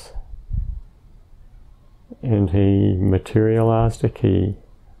campus, and he materialized a key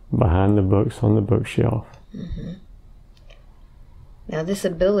behind the books on the bookshelf. Now, this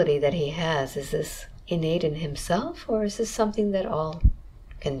ability that he has, is this innate in himself, or is this something that all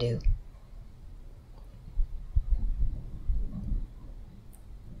can do?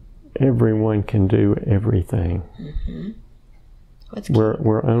 Everyone can do everything.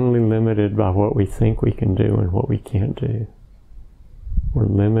 We're only limited by what we think we can do and what we can't do. We're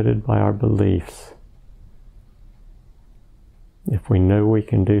limited by our beliefs. If we know we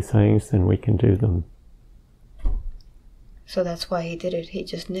can do things, then we can do them. So that's why he did it. He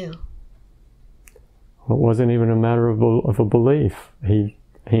just knew. Well, it wasn't even a matter of a belief.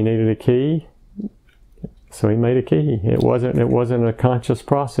 He needed a key, so he made a key. It wasn't a conscious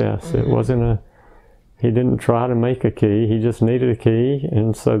process. It wasn't he didn't try to make a key. He just needed a key,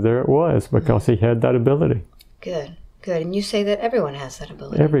 and so there it was, because he had that ability. Good. Good. And you say that everyone has that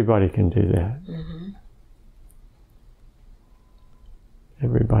ability. Everybody can do that. Mm-hmm.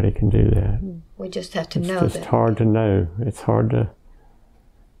 Everybody can do that. We just have to know that. It's just hard to know. It's hard to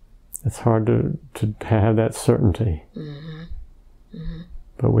have that certainty. Mm-hmm. Mm-hmm.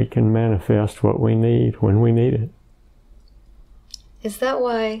 But we can manifest what we need when we need it. Is that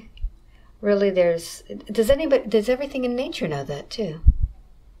why really does everything in nature know that too?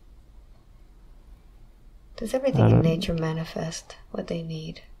 Does everything in nature manifest what they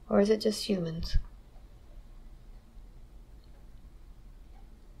need? Or is it just humans?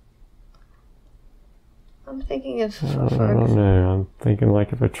 I'm thinking of... I don't know. I'm thinking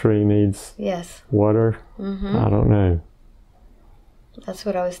like if a tree needs water, Mm-hmm. I don't know. That's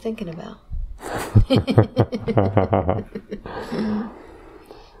what I was thinking about.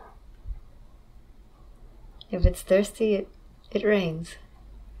 If it's thirsty, it rains.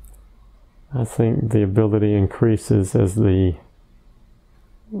 I think the ability increases as the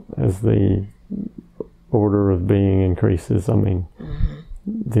order of being increases. I mean,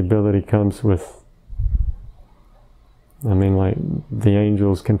 the ability comes with, I mean, like the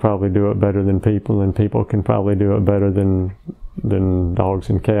angels can probably do it better than people, and people can probably do it better than dogs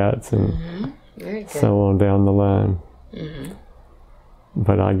and cats, and Very good. so on down the line. Mm-hmm.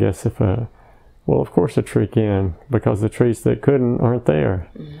 But I guess well, of course a tree can, because the trees that couldn't aren't there.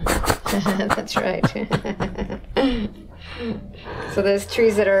 That's right. So there's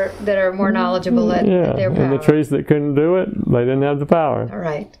trees that are more knowledgeable at their power. And the trees that couldn't do it, they didn't have the power. All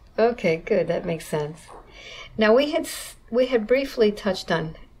right. Okay, good. That makes sense. Now we had briefly touched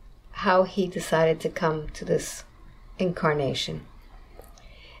on how he decided to come to this incarnation.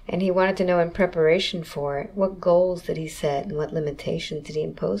 And he wanted to know, in preparation for it, what goals did he set and what limitations did he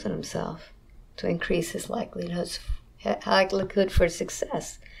impose on himself to increase his likelihood for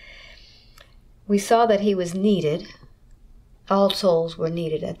success. We saw that he was needed. All souls were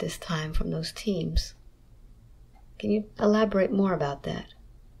needed at this time from those teams. Can you elaborate more about that?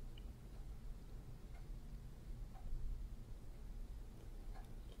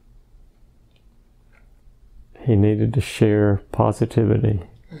 He needed to share positivity,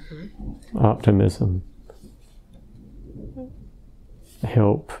 optimism,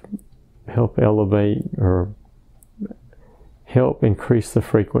 help elevate or help increase the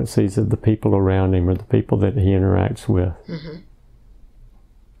frequencies of the people around him or the people that he interacts with. Mm-hmm.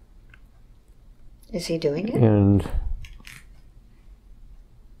 Is he doing it?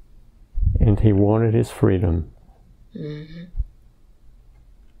 And he wanted his freedom. Mm-hmm.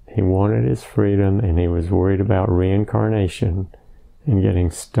 He wanted his freedom, and he was worried about reincarnation and getting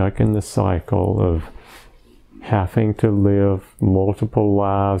stuck in the cycle of having to live multiple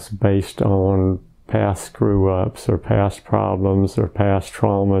lives based on past screw-ups or past problems or past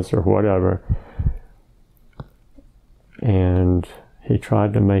traumas or whatever. And he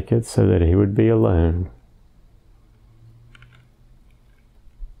tried to make it so that he would be alone.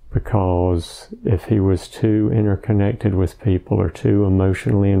 Because if he was too interconnected with people or too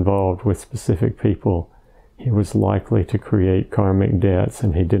emotionally involved with specific people, he was likely to create karmic debts,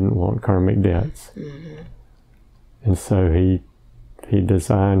 and he didn't want karmic debts. Mm-hmm. And so he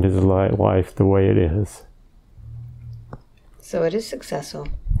designed his life the way it is. So it is successful.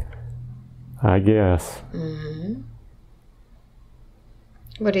 I guess. Mm-hmm.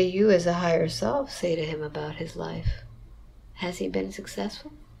 What do you as a higher self say to him about his life? Has he been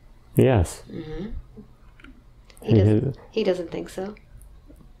successful? Yes. Mm-hmm. He doesn't think so.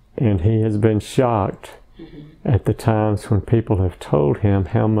 And he has been shocked at the times when people have told him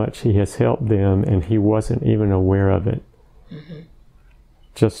how much he has helped them, and he wasn't even aware of it. Mm-hmm.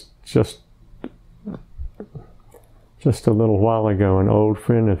 Just a little while ago, an old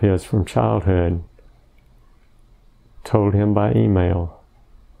friend of his from childhood told him by email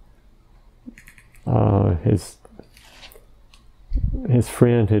his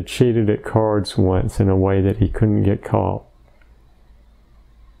friend had cheated at cards once in a way that he couldn't get caught.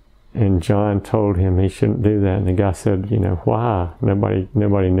 And John told him he shouldn't do that. And the guy said, why? Nobody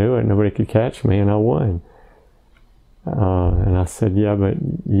knew it. Nobody could catch me, and I won. And I said, yeah, but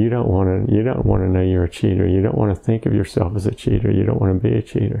you don't want to know you're a cheater. You don't want to think of yourself as a cheater. You don't want to be a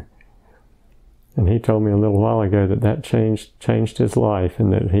cheater. And he told me a little while ago that changed his life,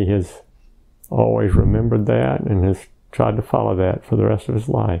 and that he has always remembered that and has tried to follow that for the rest of his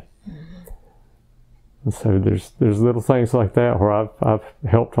life. Mm-hmm. And so there's little things like that where I've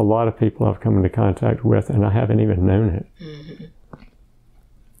helped a lot of people I've come into contact with, and I haven't even known it. Mm-hmm.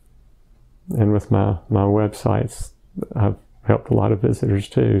 And with my websites, I've helped a lot of visitors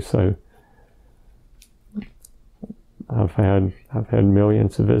too. So I've had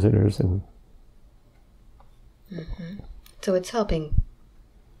millions of visitors, and So it's helping.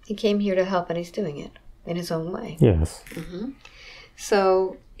 He came here to help, and he's doing it in his own way. Yes.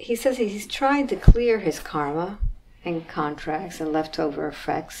 So he says he's trying to clear his karma and contracts and leftover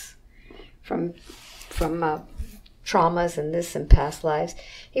effects from traumas and this and past lives.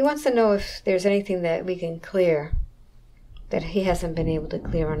 He wants to know if there's anything that we can clear that he hasn't been able to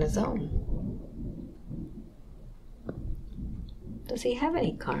clear on his own. Does he have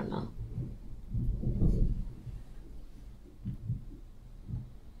any karma?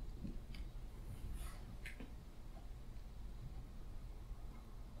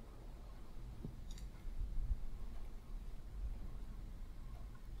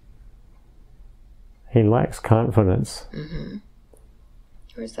 He lacks confidence.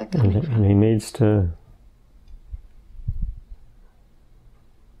 Where's that coming from? And he needs to...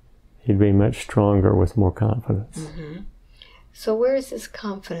 He'd be much stronger with more confidence. So where is this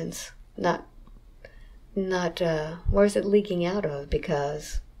confidence where is it leaking out of?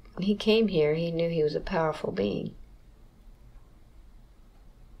 Because when he came here, he knew he was a powerful being.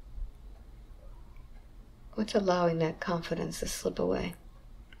 What's allowing that confidence to slip away?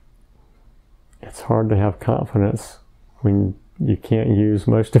 It's hard to have confidence when you can't use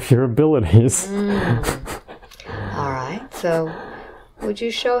most of your abilities. All right, so would you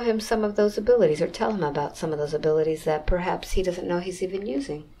show him some of those abilities, or tell him about some of those abilities that perhaps he doesn't know he's even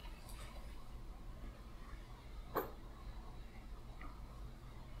using?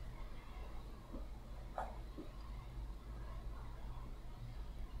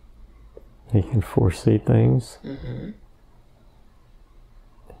 He can foresee things.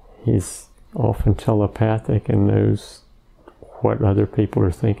 He's often telepathic and knows what other people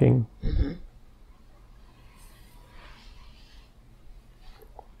are thinking.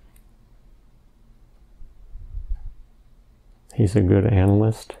 He's a good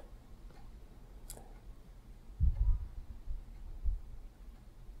analyst.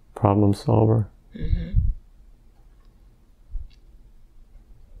 Problem solver.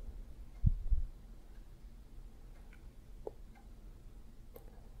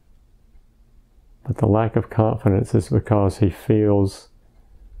 But the lack of confidence is because he feels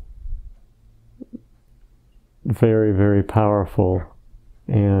very, very powerful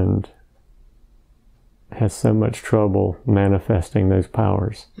and has so much trouble manifesting those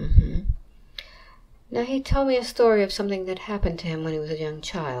powers. Now, he told me a story of something that happened to him when he was a young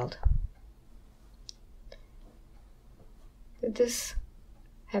child. Did this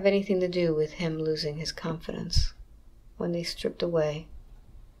have anything to do with him losing his confidence when they stripped away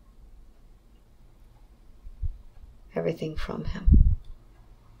everything from him?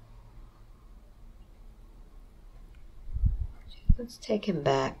 Let's take him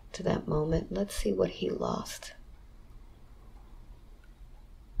back to that moment. Let's see what he lost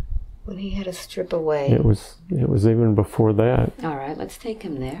when he had to strip away. It was even before that. All right, let's take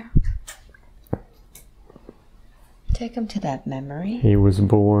him there. Take him to that memory. He was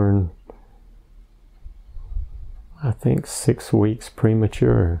born, I think, 6 weeks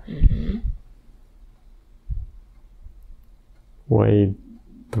premature. Weighed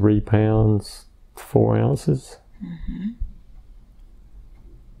 3 pounds, 4 ounces.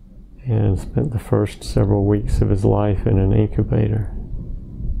 And spent the first several weeks of his life in an incubator.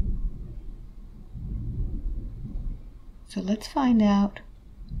 So let's find out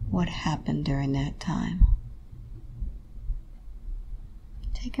what happened during that time.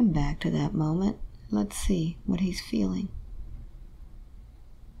 Take him back to that moment. Let's see what he's feeling.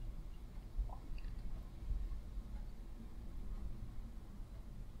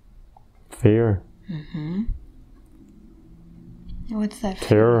 Fear. What's that?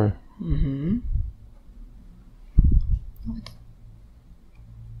 Terror.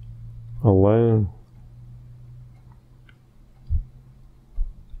 Alone.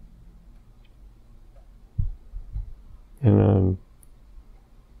 In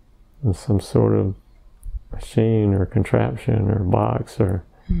some sort of machine or contraption or box or...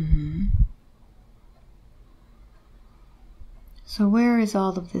 So where is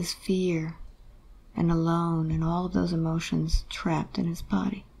all of this fear and alone and all of those emotions trapped in his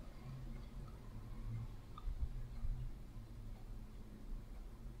body?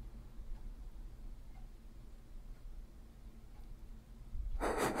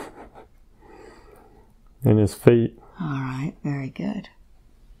 In his feet. All right, very good.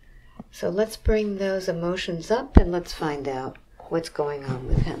 So let's bring those emotions up and let's find out what's going on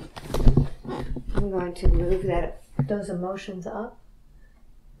with him. I'm going to move those emotions up.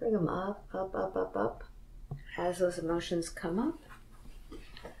 Bring them up, up, up, up, up. As those emotions come up,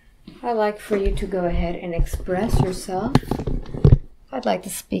 I'd like for you to go ahead and express yourself. I'd like to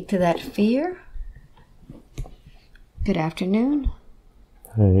speak to that fear. Good afternoon.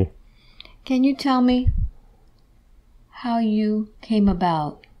 Hey. Can you tell me how you came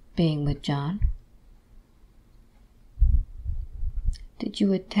about being with John? Did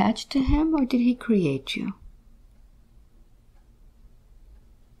you attach to him or did he create you?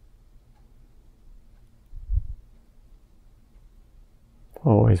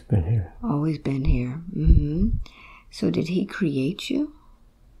 Always been here. Always been here. So did he create you?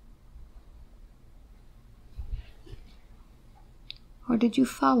 Or did you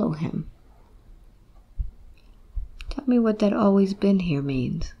follow him? Tell me what that always been here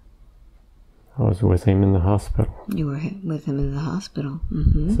means. I was with him in the hospital. You were with him in the hospital.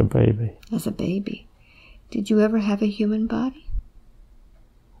 As a baby. As a baby. Did you ever have a human body?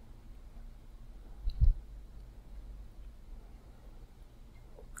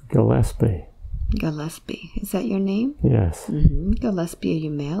 Gillespie. Gillespie. Is that your name? Yes. Gillespie, are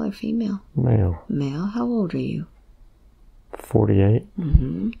you male or female? Male. Male. How old are you? 48.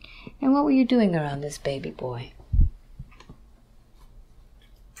 And what were you doing around this baby boy?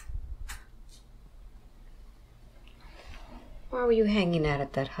 Why were you hanging out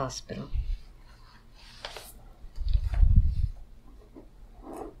at that hospital?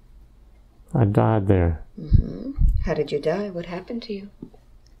 I died there. How did you die? What happened to you?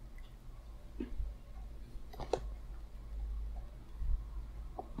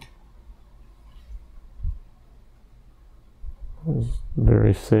 I was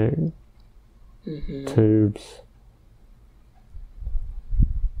very sick. Tubes.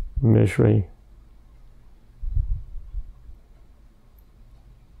 Misery.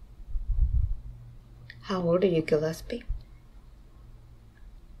 How old are you, Gillespie?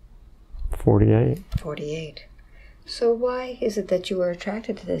 48. 48. So why is it that you were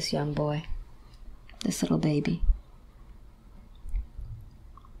attracted to this young boy? This little baby?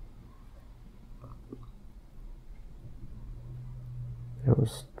 It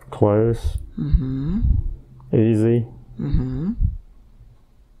was close. Easy.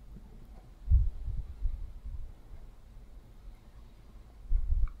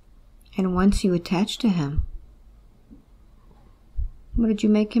 And once you attached to him, what did you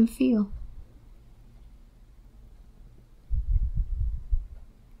make him feel?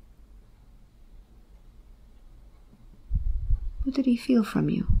 What did he feel from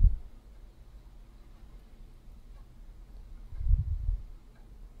you?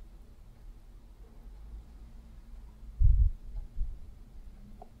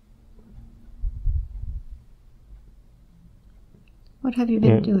 What have you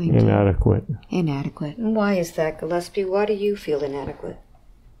been doing? Inadequate. Inadequate. And why is that, Gillespie? Why do you feel inadequate?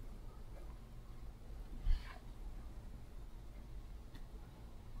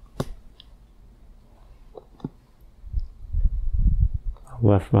 I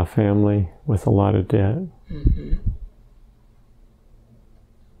left my family with a lot of debt.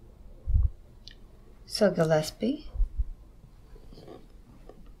 So, Gillespie,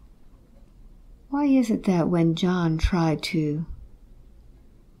 why is it that when John tried to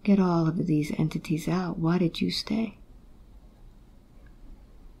get all of these entities out, why did you stay?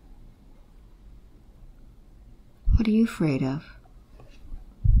 What are you afraid of?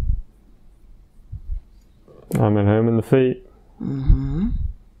 I'm at home in the feet.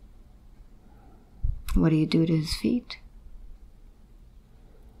 What do you do to his feet?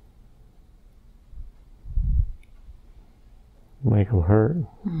 Make them hurt.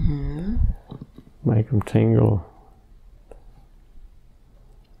 Make them tingle.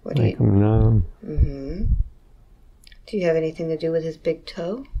 Make them numb. Do you have anything to do with his big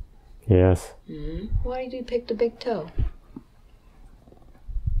toe? Yes. Why did you pick the big toe?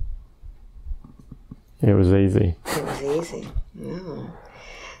 It was easy. It was easy. Oh.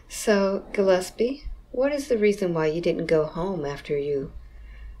 So, Gillespie, what is the reason why you didn't go home after you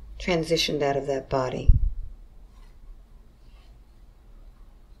transitioned out of that body?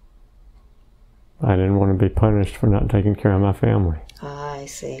 I didn't want to be punished for not taking care of my family. Ah, I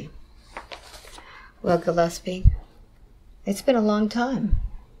see. Well, Gillespie, it's been a long time.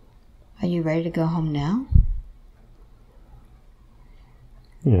 Are you ready to go home now?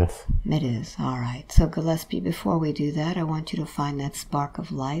 Yes. It is. All right. So, Gillespie, before we do that, I want you to find that spark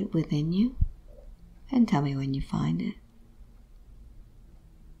of light within you and tell me when you find it.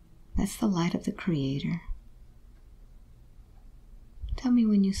 That's the light of the Creator. Tell me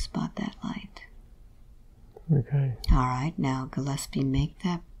when you spot that light. Okay. All right. Now, Gillespie, make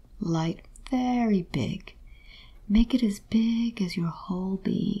that light very big. Make it as big as your whole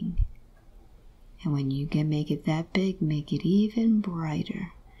being. And when you can make it that big, make it even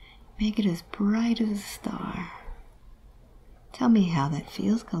brighter. Make it as bright as a star. Tell me how that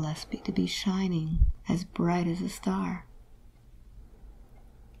feels, Gillespie, to be shining as bright as a star.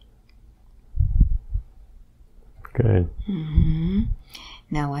 Good.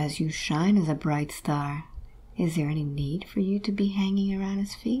 Now, as you shine as a bright star, is there any need for you to be hanging around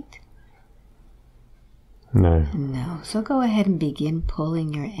his feet? No. No. So go ahead and begin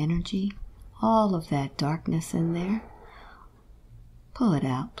pulling your energy, all of that darkness in there. Pull it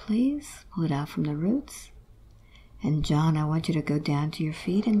out, please. Pull it out from the roots. And John, I want you to go down to your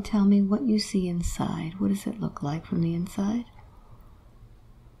feet and tell me what you see inside. What does it look like from the inside?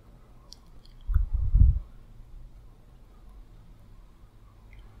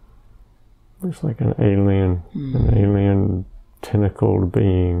 Looks like an alien tentacled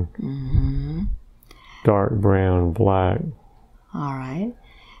being. Dark brown, black. All right.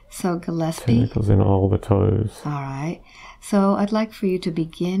 So Gillespie. Tentacles in all the toes. All right. So I'd like for you to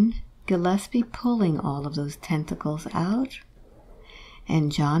begin, Gillespie, pulling all of those tentacles out.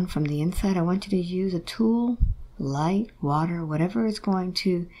 And John, from the inside, I want you to use a tool, light, water, whatever is going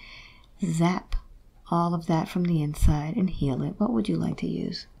to zap all of that from the inside and heal it. What would you like to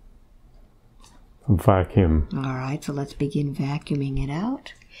use? Vacuum. All right, so let's begin vacuuming it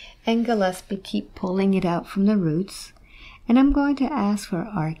out. And Gillespie, keep pulling it out from the roots. And I'm going to ask for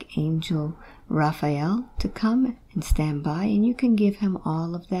Archangel Raphael to come and stand by, and you can give him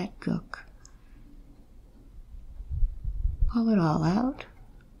all of that gook. Pull it all out.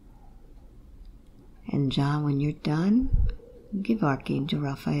 And John, when you're done, give Archangel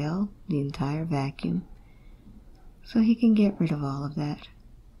Raphael the entire vacuum so he can get rid of all of that.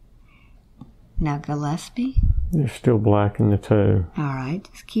 Now, Gillespie. You're still black in the toe. All right,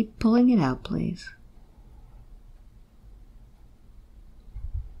 just keep pulling it out, please.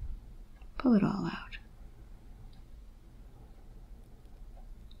 Pull it all out.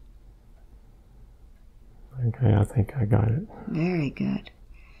 Okay, I think I got it. Very good.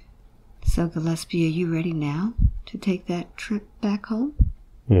 So, Gillespie, are you ready now to take that trip back home?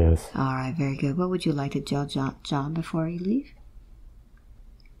 Yes. All right, very good. What would you like to tell John before you leave?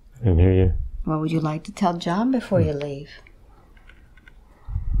 I didn't hear you. What would you like to tell John before you leave?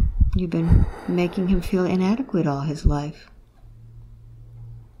 You've been making him feel inadequate all his life.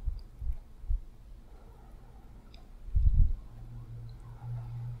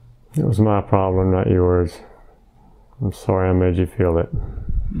 It was my problem, not yours. I'm sorry I made you feel it.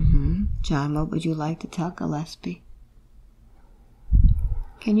 John, what would you like to tell Gillespie?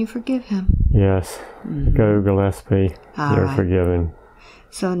 Can you forgive him? Yes. Go, Gillespie. You're right. forgiven.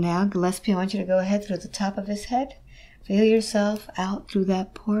 So now, Gillespie, I want you to go ahead through the top of his head. Feel yourself out through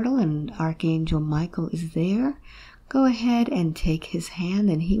that portal, and Archangel Michael is there. Go ahead and take his hand,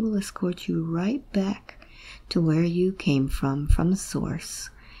 and he will escort you right back to where you came from the source.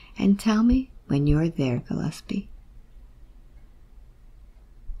 And tell me when you're there, Gillespie.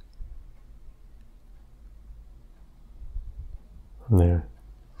 I'm there.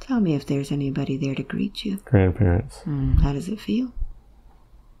 Tell me if there's anybody there to greet you. Grandparents. How does it feel?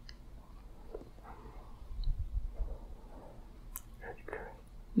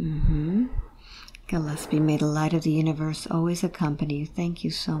 Gillespie, may the light of the universe always accompany you. Thank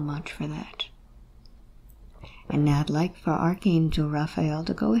you so much for that. And now I'd like for Archangel Raphael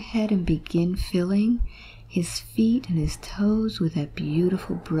to go ahead and begin filling his feet and his toes with that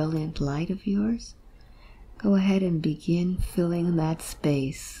beautiful, brilliant light of yours. Go ahead and begin filling that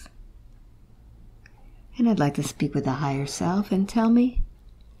space. And I'd like to speak with the higher self and tell me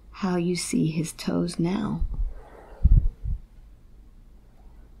how you see his toes now.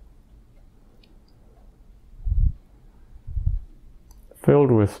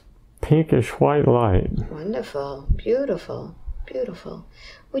 Filled with pinkish white light. Wonderful. Beautiful. Beautiful.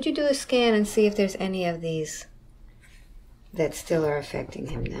 Would you do a scan and see if there's any of these that still are affecting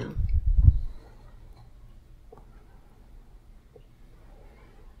him now?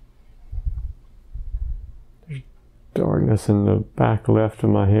 There's darkness in the back left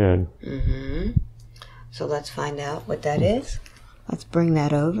of my head. So let's find out what that is. Let's bring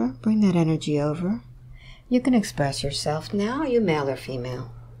that over. Bring that energy over. You can express yourself now. Are you male or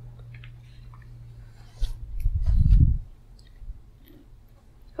female?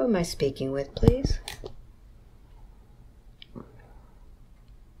 Who am I speaking with, please?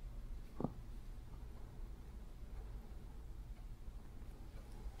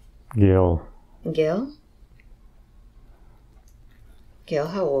 Gil. Gil? Gil,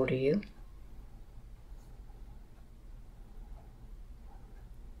 how old are you?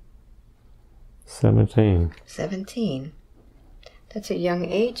 17. 17. That's a young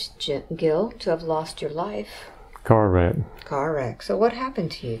age, Gil, to have lost your life. Car wreck. Car wreck. So what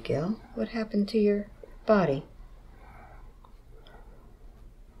happened to you, Gil? What happened to your body?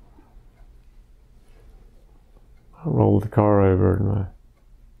 I rolled the car over and my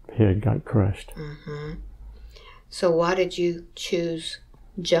head got crushed. Mm-hmm. So why did you choose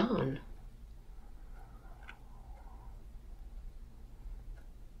John?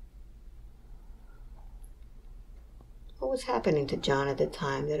 What was happening to John at the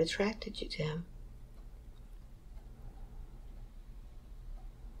time that attracted you to him?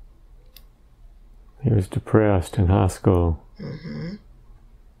 He was depressed in high school. Mm-hmm.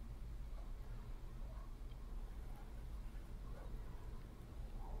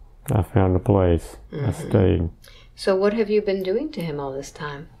 I found a place. Mm-hmm. I stayed. So what have you been doing to him all this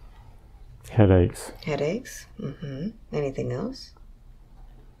time? Headaches. Headaches? Mm-hmm. Anything else?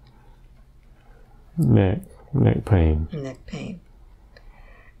 Neck pain. Neck pain.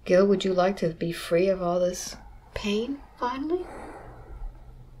 Gil, would you like to be free of all this pain finally?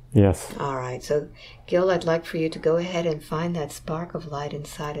 Yes. All right. So, Gil, I'd like for you to go ahead and find that spark of light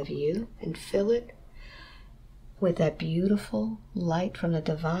inside of you and fill it with that beautiful light from the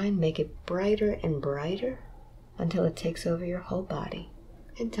divine. Make it brighter and brighter until it takes over your whole body.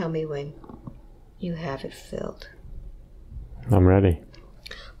 And tell me when you have it filled. I'm ready.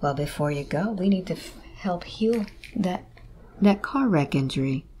 Well, before you go, we need to help heal that car wreck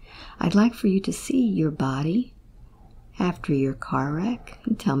injury. I'd like for you to see your body after your car wreck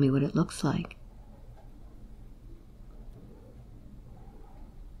and tell me what it looks like.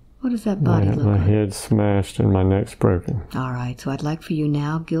 What does that body look My like? head's smashed and my neck's broken. All right, so I'd like for you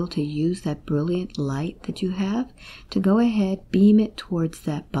now, Gil, to use that brilliant light that you have to go ahead, beam it towards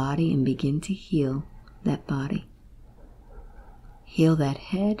that body and begin to heal that body. Heal that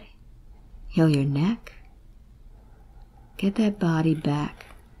head, heal your neck, get that body back.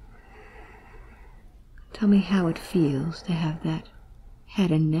 Tell me how it feels to have that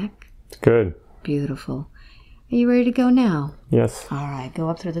head and neck. It's good. Beautiful. Are you ready to go now? Yes. All right, go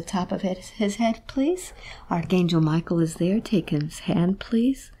up through the top of his head, please. Archangel Michael is there. Take his hand,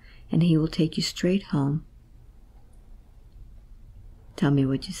 please, and he will take you straight home. Tell me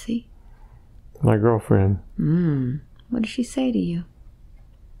what you see. My girlfriend. What does she say to you?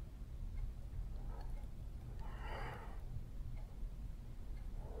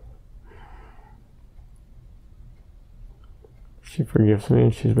 She forgives me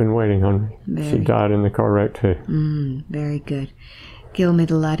and she's been waiting on me. She died in the car wreck too. Very good. Gil, may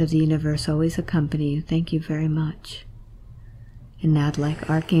the light of the universe always accompany you. Thank you very much. And now I'd like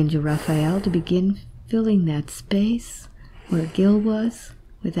Archangel Raphael to begin filling that space where Gil was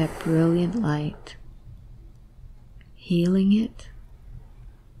with that brilliant light. Healing it.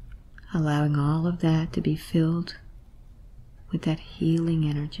 Allowing all of that to be filled with that healing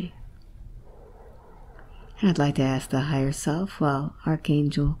energy. And I'd like to ask the higher self, while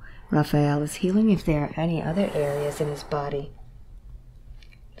Archangel Raphael is healing, if there are any other areas in his body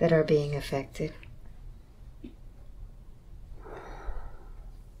that are being affected.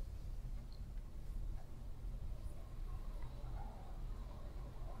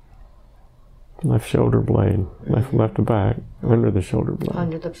 Left shoulder blade. Left to back. Under the shoulder blade.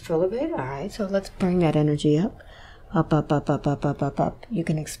 Under the shoulder blade? All right, so let's bring that energy up. Up, up, up, up, up, up, up, up. You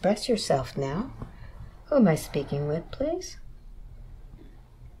can express yourself now. Who am I speaking with, please?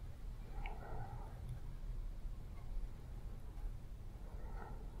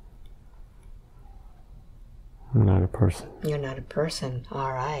 I'm not a person. You're not a person.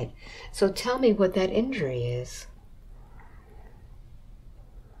 All right. So tell me what that injury is.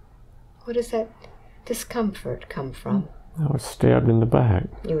 Where does that discomfort come from? I was stabbed in the back.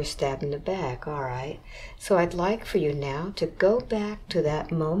 You were stabbed in the back. All right. So I'd like for you now to go back to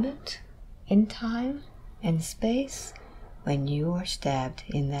that moment in time and space when you were stabbed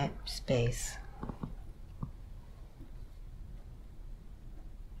in that space.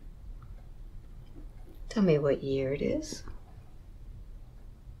 Tell me what year it is.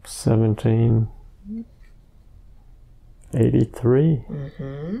 1783.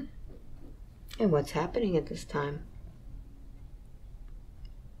 And what's happening at this time?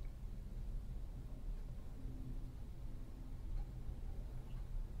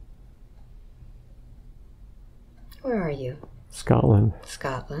 Where are you? Scotland.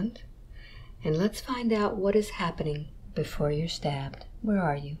 Scotland. And let's find out what is happening before you're stabbed. Where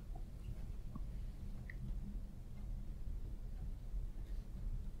are you?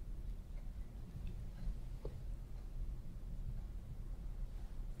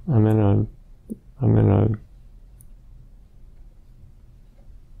 I'm in an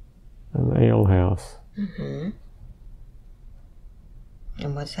ale house.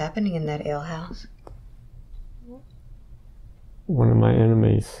 And what's happening in that ale house? One of my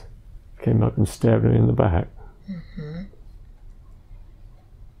enemies came up and stabbed me in the back.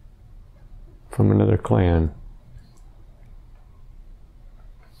 From another clan.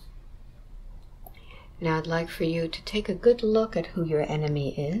 Now I'd like for you to take a good look at who your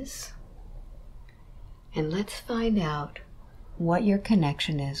enemy is. And let's find out what your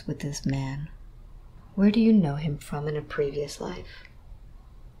connection is with this man. Where do you know him from in a previous life?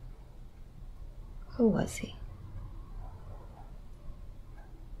 Who was he?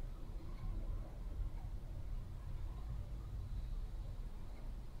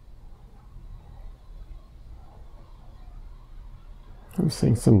 I'm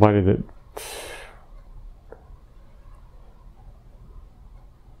seeing somebody that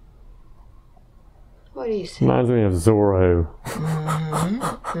What do you say? reminds me of Zorro.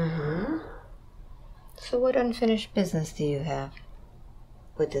 So what unfinished business do you have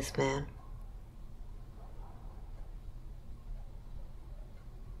with this man?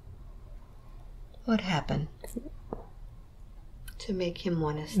 What happened to make him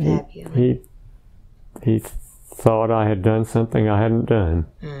want to stab you? He thought I had done something I hadn't done.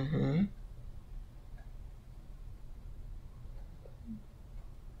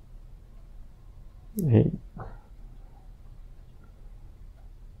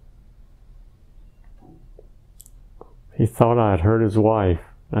 He thought I had hurt his wife.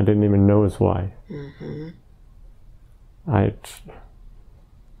 I didn't even know his wife. I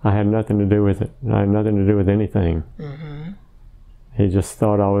had nothing to do with it. I had nothing to do with anything. He just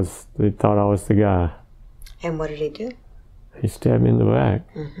thought he thought I was the guy. And what did he do? He stabbed me in the back.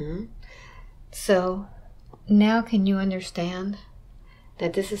 So now can you understand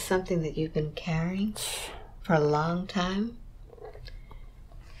that this is something that you've been carrying for a long time?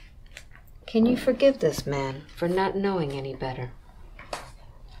 Can you forgive this man for not knowing any better?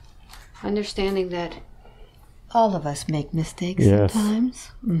 Understanding that all of us make mistakes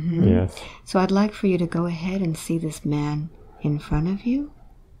sometimes. Yes. So I'd like for you to go ahead and see this man in front of you.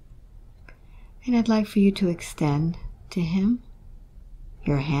 And I'd like for you to extend to him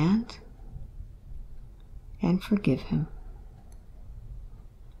your hand and forgive him.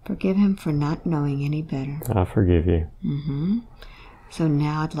 Forgive him for not knowing any better. I forgive you. So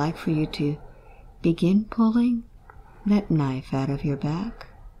now I'd like for you to begin pulling that knife out of your back.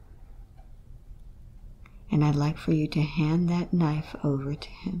 And I'd like for you to hand that knife over to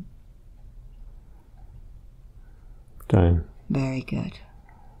him. Done. Very good.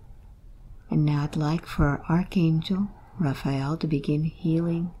 And now I'd like for our Archangel, Raphael, to begin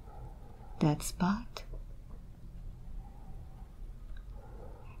healing that spot.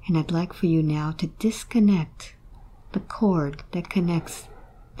 And I'd like for you now to disconnect the cord that connects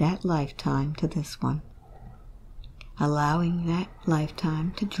that lifetime to this one, allowing that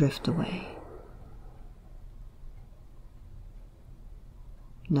lifetime to drift away.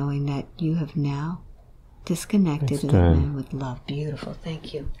 Knowing that you have now disconnected that man with love. Beautiful,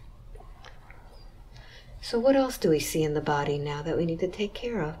 thank you. So what else do we see in the body now that we need to take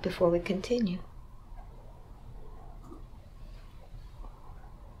care of before we continue?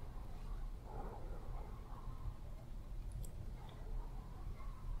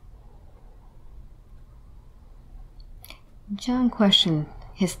 John questioned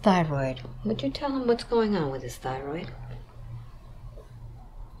his thyroid. Would you tell him what's going on with his thyroid?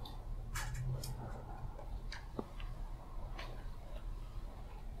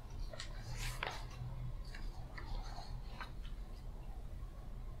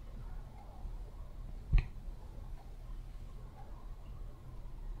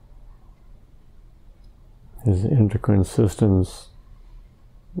 His endocrine system's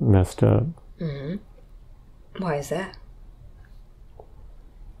messed up. Why is that?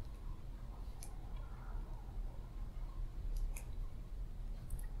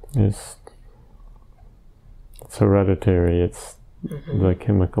 It's hereditary. It's the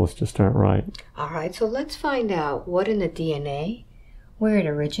chemicals just aren't right. All right, so let's find out what in the DNA, where it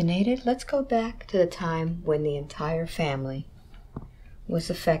originated. Let's go back to the time when the entire family was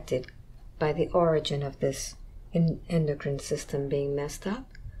affected by the origin of this endocrine system being messed up.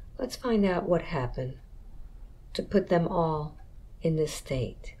 Let's find out what happened to put them all in this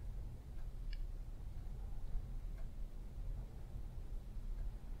state.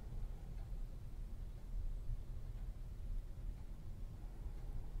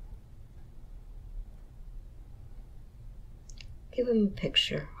 Give him a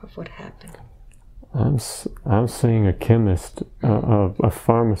picture of what happened. I'm seeing a chemist, a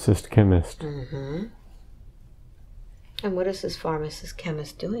pharmacist chemist. And what is this pharmacist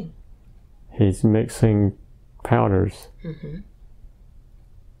chemist doing? He's mixing powders.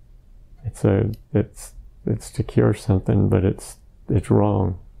 It's to cure something, but it's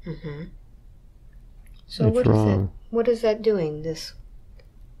wrong. So it's wrong. What is that doing? This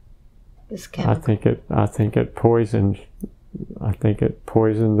chemical. I think it poisoned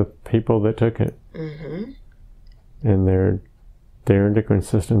the people that took it. Mm-hmm. And their endocrine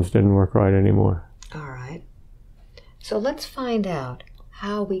systems didn't work right anymore. All right. So let's find out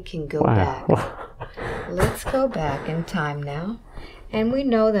how we can go Wow. back. Let's go back in time now. And we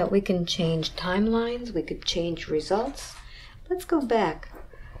know that we can change timelines. We could change results. Let's go back.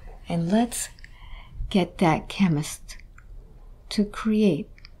 And let's get that chemist to create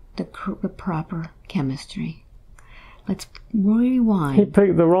the proper chemistry. Let's rewind. He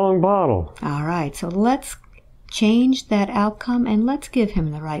picked the wrong bottle. All right, so let's change that outcome and let's give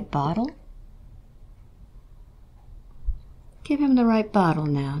him the right bottle. Give him the right bottle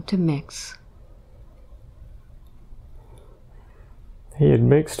now to mix. He had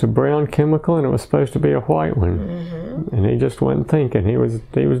mixed a brown chemical and it was supposed to be a white one. Mm-hmm. And he just wasn't thinking. He was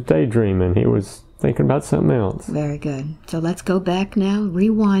daydreaming. He was thinking about something else. Very good. So let's go back now,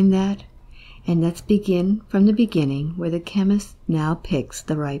 rewind that, and let's begin from the beginning where the chemist now picks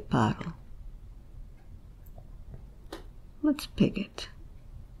the right bottle. Let's pick it.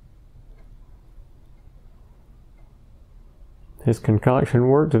 His concoction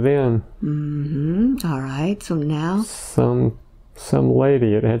worked then. Mm-hmm. All right, so now... Some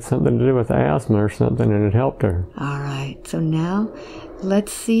lady, it had something to do with asthma or something, and it helped her. All right, so now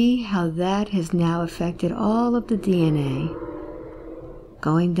let's see how that has now affected all of the DNA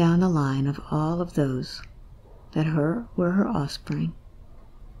going down the line of all of those that were her offspring.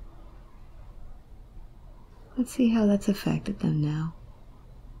 Let's see how that's affected them now.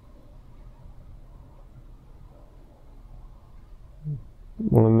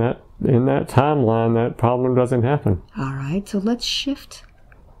 Well, in that timeline, that problem doesn't happen. All right, so let's shift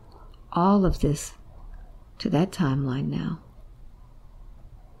all of this to that timeline now.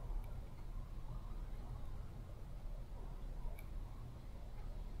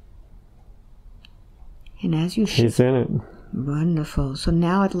 And as you shift... He's in it. Wonderful. So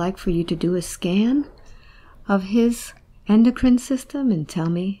now I'd like for you to do a scan of his endocrine system and tell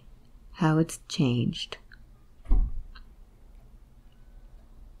me how it's changed.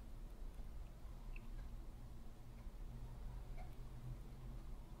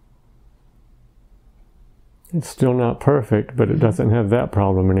 It's still not perfect, but it doesn't have that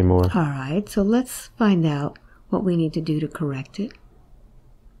problem anymore. All right, so let's find out what we need to do to correct it.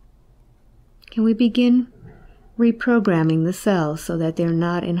 Can we begin reprogramming the cells so that they're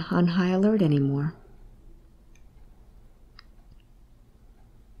not on high alert anymore?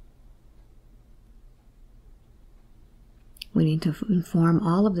 We need to inform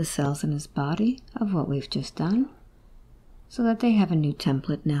all of the cells in his body of what we've just done so that they have a new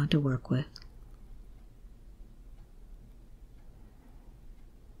template now to work with.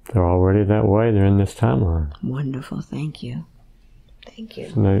 They're already that way. They're in this timeline. Wonderful. Thank you. Thank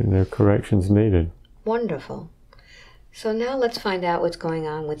you. No corrections needed. Wonderful. So now let's find out what's going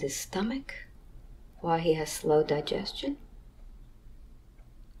on with his stomach, why he has slow digestion.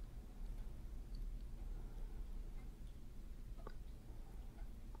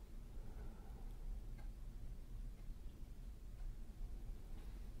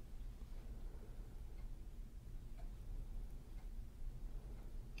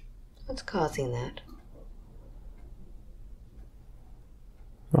 What's causing that?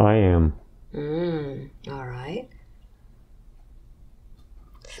 I am. All right.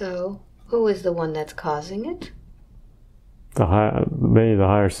 So, who is the one that's causing it? The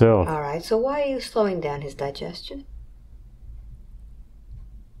higher self. All right. So why are you slowing down his digestion?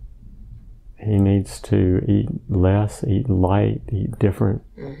 He needs to eat less, eat light, eat different.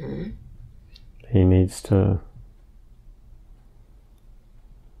 Mm-hmm. He needs to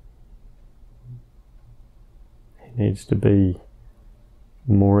be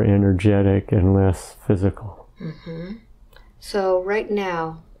more energetic and less physical. Mm-hmm. So right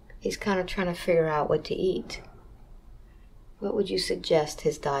now, he's kind of trying to figure out what to eat. What would you suggest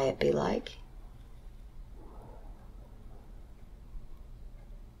his diet be like?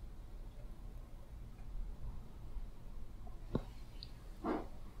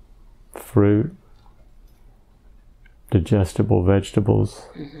 Fruit, digestible vegetables,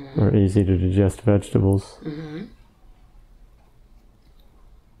 or easy to digest vegetables. Mm-hmm.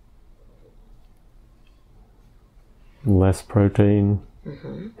 Less protein.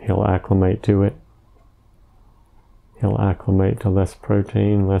 Mm-hmm. He'll acclimate to it. He'll acclimate to less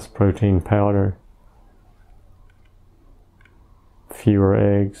protein powder, fewer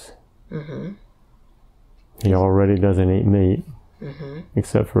eggs. Mm-hmm. He already doesn't eat meat,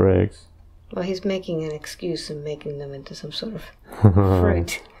 except for eggs. Well, he's making an excuse and making them into some sort of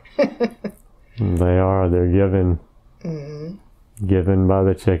fruit. They are. They're given. Mm-hmm. Given by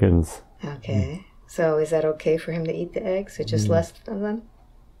the chickens. Okay. So is that okay for him to eat the eggs, or just less of them?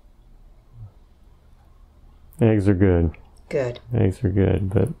 Eggs are good. Good. Eggs are good,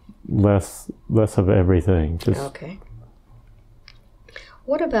 but less of everything. Just okay.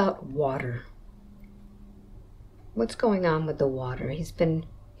 What about water? What's going on with the water? He's been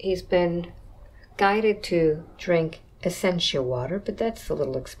guided to drink essential water, but that's a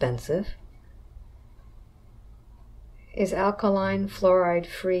little expensive. Is alkaline,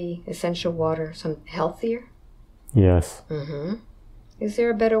 fluoride-free essential water some healthier? Yes. Mm-hmm. Is there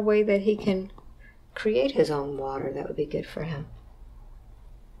a better way that he can create his own water that would be good for him?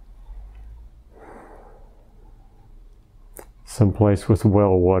 Someplace with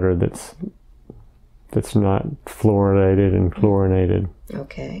well water that's not fluoridated and chlorinated.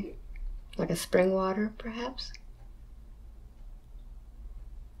 Okay. Like a spring water, perhaps?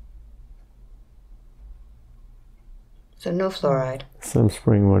 So no fluoride. Some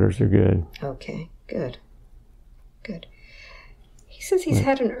spring waters are good. Okay, good. Good. He says he's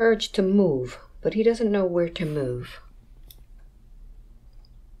had an urge to move, but he doesn't know where to move.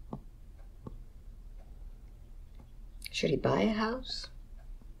 Should he buy a house?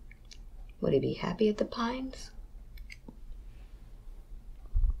 Would he be happy at the Pines?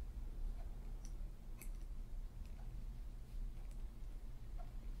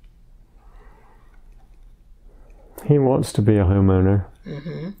 He wants to be a homeowner.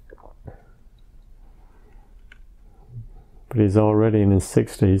 Mm-hmm. But he's already in his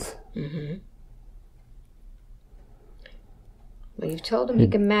 60s. Mm-hmm. Well, you've told him he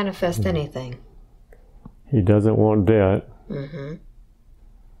can manifest anything. He doesn't want debt. Mm-hmm.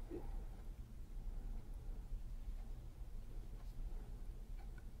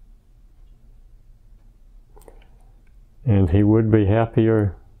 And he would be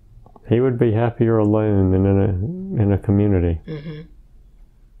happier. He would be happier alone than in a community. Mm-hmm.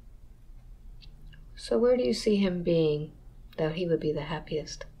 So where do you see him being that he would be the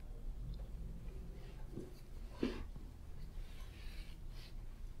happiest?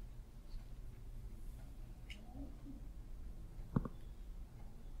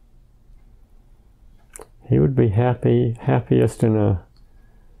 He would be happiest in a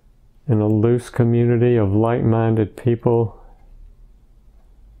loose community of like-minded people,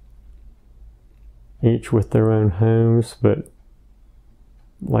 each with their own homes, but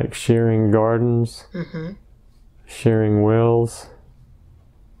like sharing gardens, Mm-hmm. sharing wells,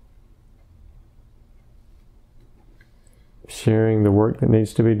 sharing the work that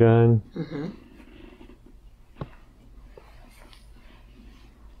needs to be done. Mm-hmm.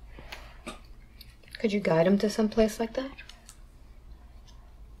 Could you guide him to some place like that?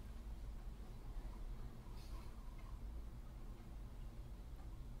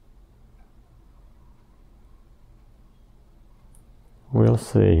 We'll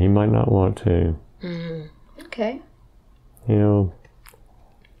see. He might not want to. Mm-hmm. Okay. He'll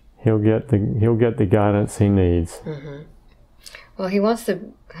get the guidance he needs. Mm-hmm. Well, he wants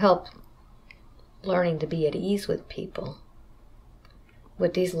to help learning to be at ease with people.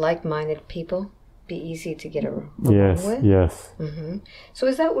 Would these like-minded people be easy to get along with? Yes. Mm-hmm. So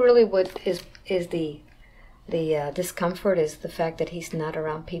is that really what is the discomfort, is the fact that he's not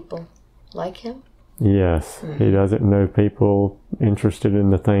around people like him? Yes. Mm-hmm. He doesn't know people interested in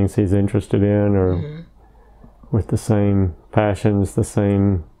the things he's interested in, or Mm-hmm. with the same passions, the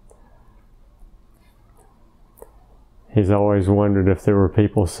same... He's always wondered if there were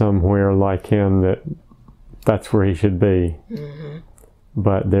people somewhere like him that's where he should be. Mm-hmm.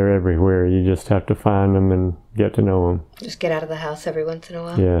 But they're everywhere. You just have to find them and get to know them. Just get out of the house every once in a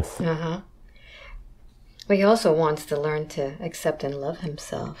while? Yes. Uh-huh. But he also wants to learn to accept and love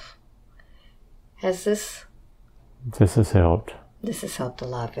himself. Has this... This has helped. This has helped a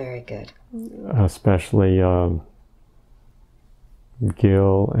lot. Very good. Especially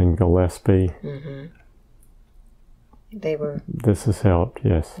Gil and Gillespie. Mm-hmm. They were... This has helped,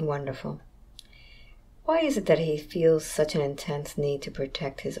 yes. Wonderful. Why is it that he feels such an intense need to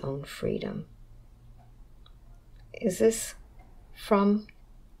protect his own freedom? Is this from...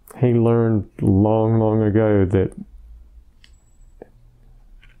 He learned long, long ago that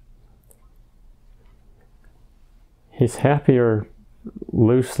he's happier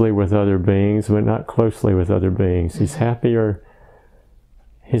loosely with other beings, but not closely with other beings. He's happier...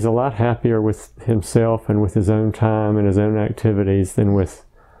 He's a lot happier with himself and with his own time and his own activities than with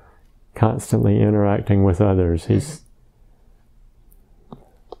constantly interacting with others. He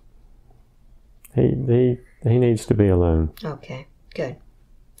needs to be alone. Okay, good.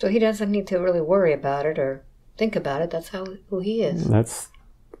 So he doesn't need to really worry about it or think about it. That's who he is. That's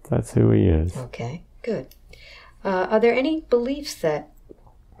who he is. Okay, good. Are there any beliefs that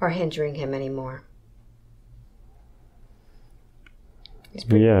are hindering him anymore?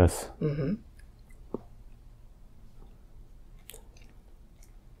 Yes. Mm-hmm.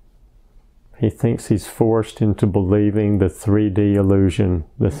 he thinks he's forced into believing the 3D illusion,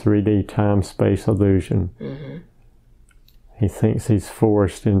 the 3D time-space illusion. Mm-hmm. He thinks he's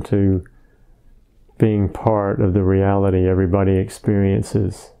forced into being part of the reality everybody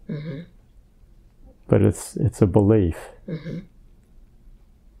experiences. Mm-hmm. But it's a belief. Mm-hmm.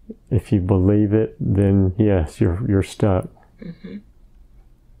 If you believe it, then yes, you're stuck. Mm-hmm.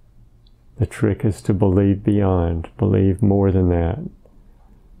 The trick is to believe beyond, believe more than that.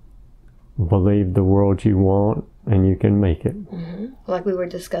 Believe the world you want, and you can make it. Mm-hmm. Like we were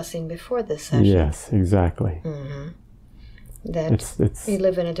discussing before this session. Yes, exactly. Mm-hmm. That you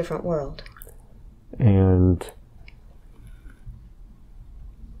live in a different world. And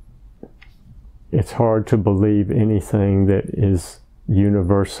it's hard to believe anything that is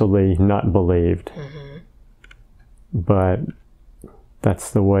universally not believed. Mm-hmm. But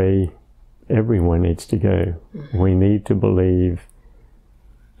that's the way everyone needs to go. Mm-hmm. We need to believe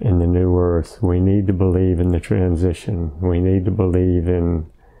in the new earth. We need to believe in the transition. We need to believe in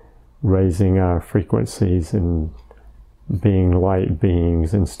raising our frequencies and being light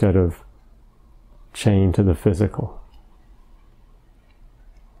beings instead of chained to the physical.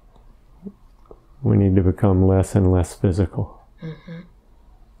 We need to become less and less physical. Mm-hmm.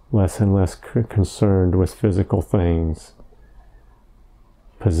 Less and less concerned with physical things,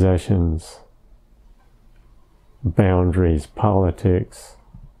 possessions, boundaries, politics,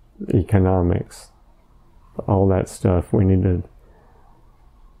 economics, all that stuff. We need to,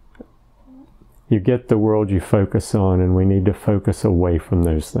 you get the world you focus on, and we need to focus away from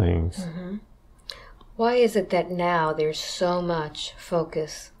those things. Mm-hmm. Why is it that now there's so much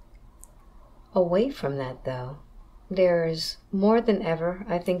focus away from that, though? There's more than ever,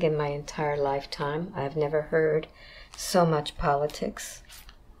 I think in my entire lifetime, I've never heard so much politics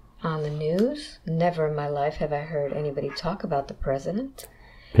on the news. Never in my life have I heard anybody talk about the president.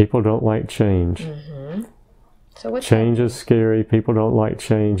 People don't like change. Mm-hmm. So what's change is scary. People don't like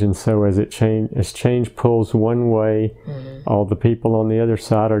change, and so as change pulls one way, mm-hmm. all the people on the other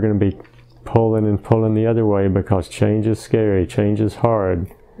side are going to be pulling the other way, because change is scary. Change is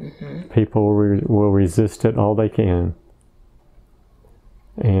hard. Mm-hmm. People will resist it all they can.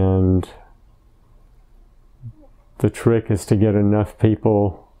 And the trick is to get enough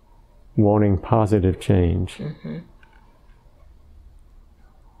people wanting positive change. Mm-hmm.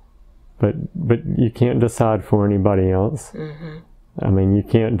 But you can't decide for anybody else. Mm-hmm. I mean, you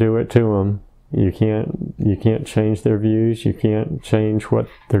can't do it to them. You can't change their views. You can't change what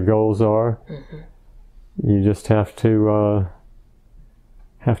their goals are. Mm-hmm. You just have to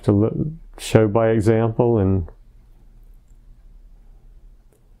show by example, and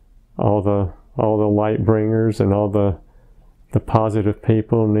all the light bringers and all the positive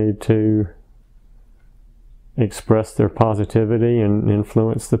people need to express their positivity and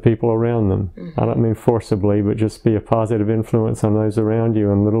influence the people around them. Mm-hmm. I don't mean forcibly, but just be a positive influence on those around you,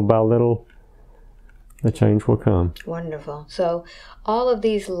 and little by little the change will come. Wonderful. So all of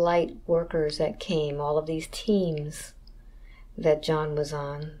these light workers that came, all of these teams that John was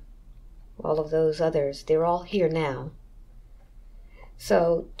on, all of those others, they're all here now.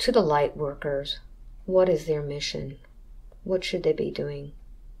 So to the light workers, what is their mission? What should they be doing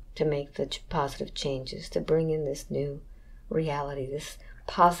to make the positive changes, to bring in this new reality, this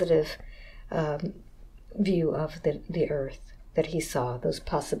positive view of the earth that he saw, those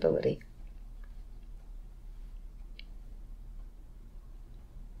possibility?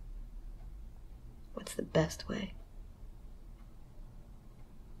 What's the best way?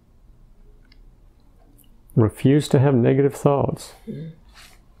 Refuse to have negative thoughts. Mm-hmm.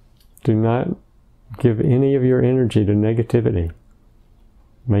 Do not give any of your energy to negativity.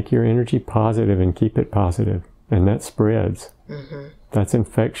 Make your energy positive and keep it positive. And that spreads. Mm-hmm. That's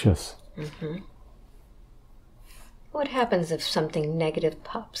infectious. Mm-hmm. What happens if something negative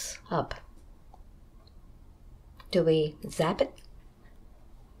pops up? Do we zap it?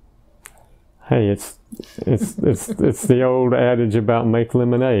 Hey, it's the old adage about make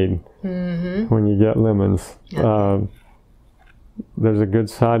lemonade. Mm-hmm. When you get lemons. Okay. There's a good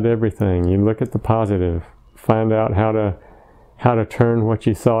side to everything. You look at the positive. Find out how to turn what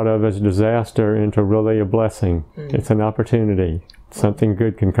you thought of as disaster into really a blessing. Mm. It's an opportunity. Something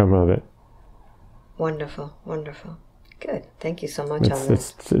good can come of it. Wonderful, wonderful. Good. Thank you so much on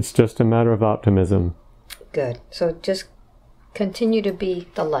that. It's just a matter of optimism. Good. So just continue to be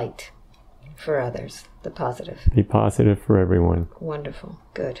the light for others, the positive. Be positive for everyone. Wonderful.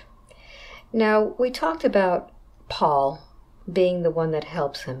 Good. Now, we talked about Paul being the one that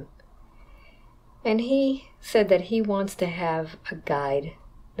helps him. And he said that he wants to have a guide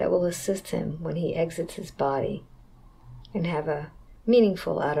that will assist him when he exits his body and have a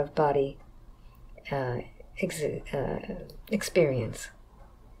meaningful out-of-body experience.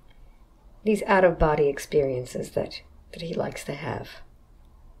 These out-of-body experiences that he likes to have.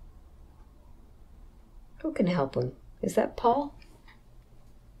 Who can help him? Is that Paul?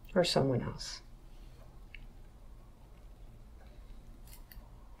 Or someone else?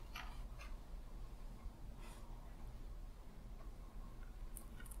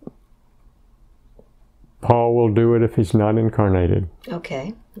 Paul will do it if he's not incarnated.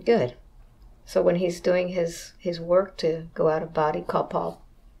 Okay, good. So when he's doing his work to go out of body, call Paul.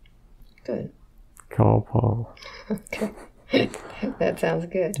 Good. Call Paul. Okay. That sounds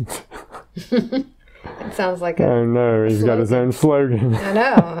good. It sounds like a... Oh no, he's got his own slogan. I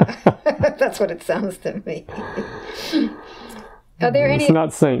know. That's what it sounds to me. Are there any... It's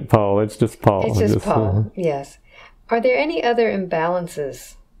not St. Paul, it's just Paul. It's just Paul, yes. Are there any other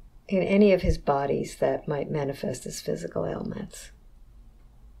imbalances in any of his bodies that might manifest as physical ailments?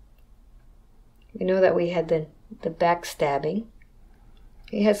 We know that we had the backstabbing.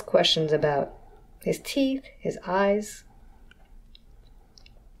 He has questions about his teeth, his eyes.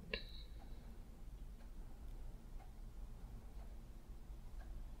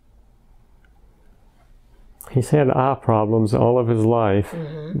 He's had eye problems all of his life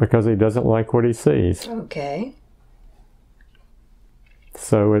because he doesn't like what he sees. Okay.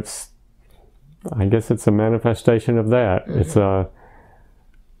 So I guess it's a manifestation of that. It's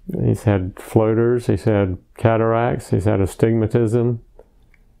he's had floaters, he's had cataracts, he's had astigmatism,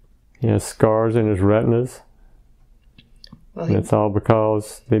 he has scars in his retinas. Well, and it's all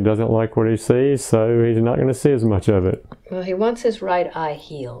because he doesn't like what he sees, so he's not going to see as much of it. Well, he wants his right eye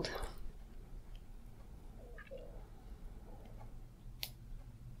healed.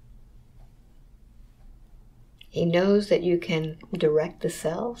 He knows that you can direct the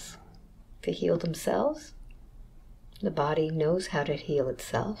cells to heal themselves. The body knows how to heal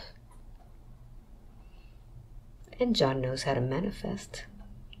itself. And John knows how to manifest.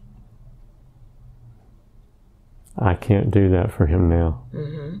 I can't do that for him now.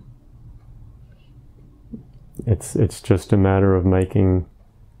 It's just a matter of making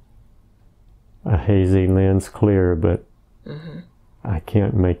a hazy lens clear, but I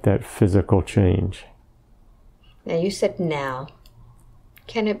can't make that physical change. Now you said now.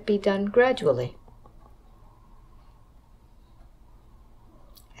 Can it be done gradually?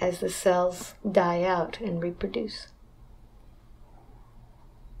 As the cells die out and reproduce.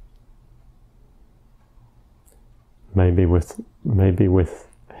 Maybe with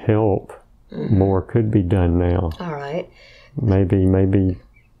help, more could be done now. All right. Maybe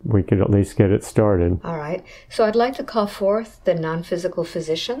we could at least get it started. All right. So I'd like to call forth the non-physical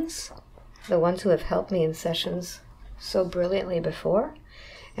physicians, the ones who have helped me in sessions so brilliantly before.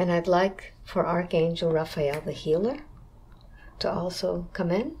 And I'd like for Archangel Raphael, the healer, to also come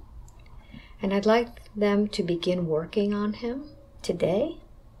in. And I'd like them to begin working on him today,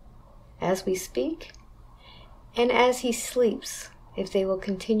 as we speak. And as he sleeps, if they will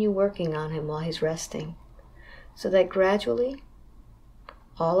continue working on him while he's resting, so that gradually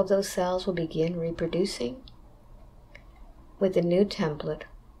all of those cells will begin reproducing with the new template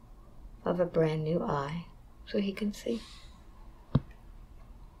of a brand new eye, so he can see.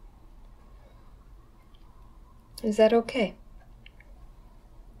 Is that okay?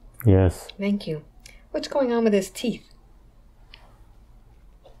 Yes. Thank you. What's going on with his teeth?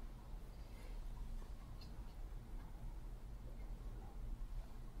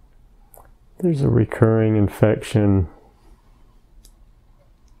 There's a recurring infection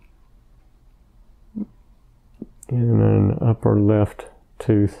in an upper left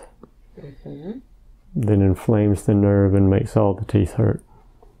tooth that inflames the nerve and makes all the teeth hurt.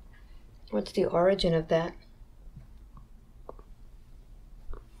 What's the origin of that?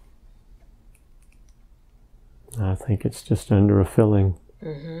 I think it's just under a filling.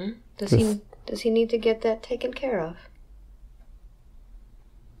 Does he need to get that taken care of?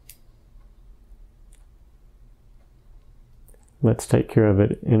 Let's take care of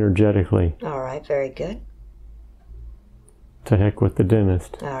it energetically. All right, very good. To heck with the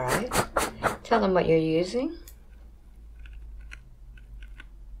dentist. All right. Tell him what you're using.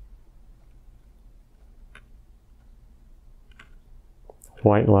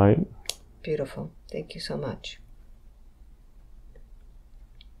 White light. Beautiful. Thank you so much.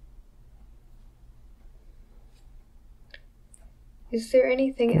 Is there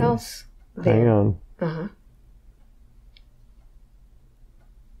anything else there? Hang on.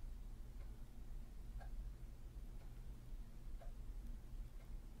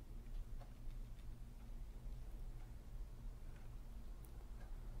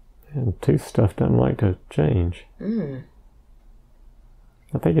 And tooth stuff doesn't like to change. I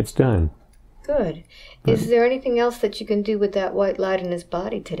think it's done. Good. Is there anything else that you can do with that white light in his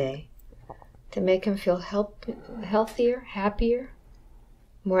body today to make him feel healthier, happier,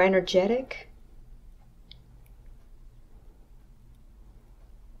 more energetic?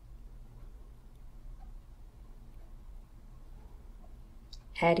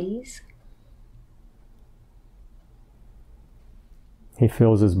 At ease? He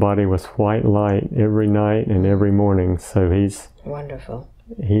fills his body with white light every night and every morning, so he's wonderful.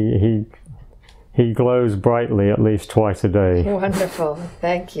 He glows brightly at least twice a day. Wonderful.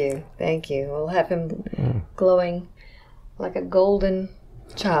 Thank you. Thank you. We'll have him glowing like a golden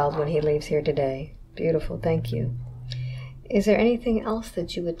child when he leaves here today. Beautiful. Thank you. Is there anything else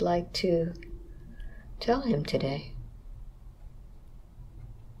that you would like to tell him today?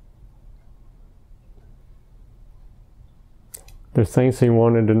 There's things he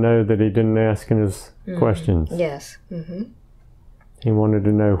wanted to know that he didn't ask in his questions. Yes. Mm-hmm. He wanted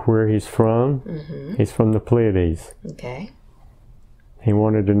to know where he's from. Mm-hmm. He's from the Pleiades. Okay. He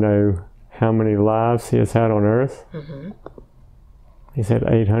wanted to know how many lives he has had on Earth. Mm-hmm. He said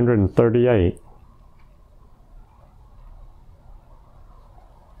 838.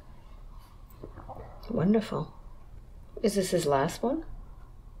 Wonderful. Is this his last one?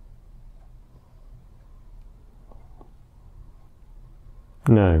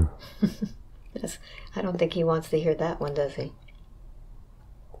 No. Yes. I don't think he wants to hear that one, does he?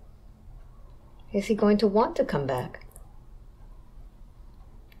 Is he going to want to come back?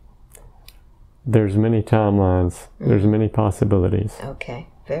 There's many timelines. There's many possibilities. Okay,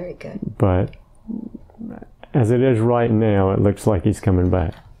 very good. But as it is right now, it looks like he's coming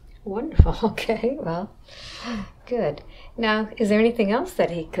back. Wonderful. Okay, well, good. Now, is there anything else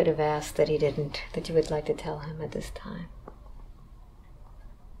that he could have asked that he didn't, that you would like to tell him at this time?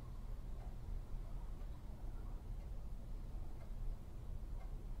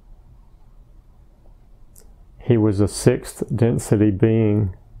 He was a sixth density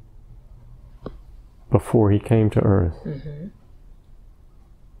being before he came to Earth. Mm-hmm.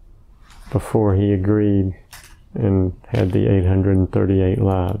 Before he agreed and had the 838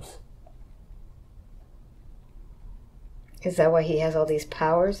 lives. Is that why he has all these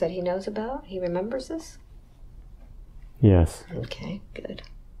powers that he knows about? He remembers this? Yes. Okay, good.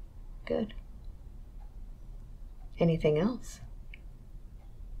 Good. Anything else?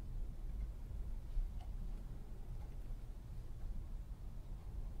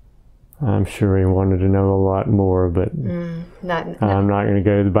 I'm sure he wanted to know a lot more, but I'm not going to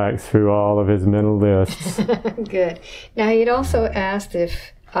go back through all of his mental lists. Good. Now, he'd also asked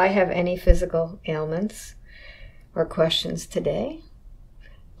if I have any physical ailments or questions today.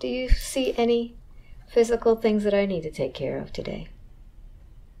 Do you see any physical things that I need to take care of today?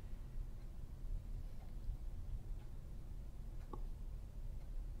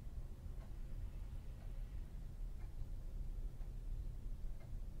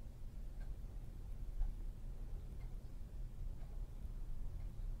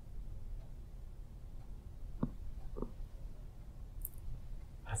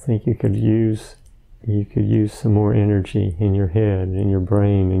 I think you could use some more energy in your head, in your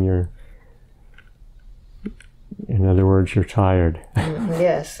brain, in other words, you're tired.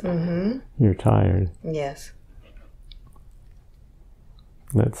 Yes. Mm-hmm. You're tired. Yes.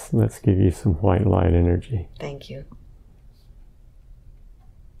 Let's give you some white light energy. Thank you.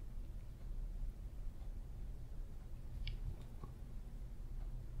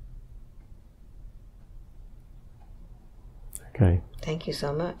 Okay. Thank you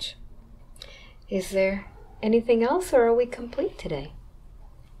so much. Is there anything else, or are we complete today?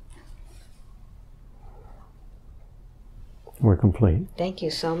 We're complete. Thank you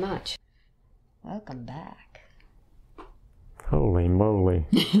so much. Welcome back. Holy moly.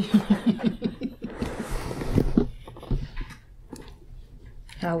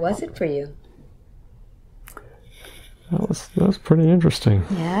 How was it for you? That was pretty interesting.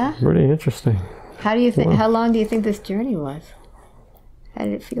 Yeah? Pretty interesting. How do you think? Well, how long do you think this journey was? How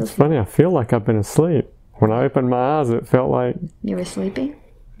did it feel? It's funny. I feel like I've been asleep. When I opened my eyes, it felt like you were sleeping.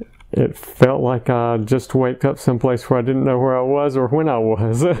 It felt like I just waked up someplace where I didn't know where I was or when I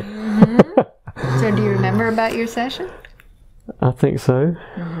was. Mm-hmm. So, do you remember about your session? I think so.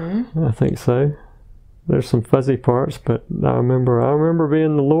 Mm-hmm. I think so. There's some fuzzy parts, but I remember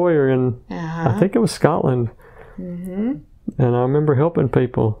being the lawyer in I think it was Scotland. Mm-hmm. And I remember helping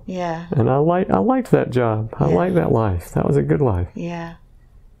people. Yeah. And I liked that job. I liked that life. That was a good life. Yeah.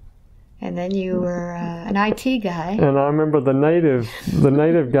 And then you were an IT guy. And I remember the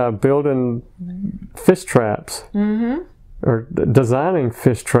native guy building fish traps. Mm-hmm. Or designing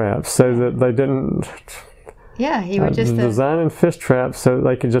fish traps so that they didn't Yeah, you were just designing fish traps so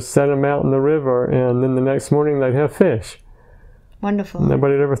they could just set them out in the river, and then the next morning they'd have fish. Wonderful.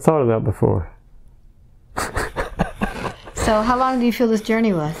 Nobody had ever thought of that before. So how long do you feel this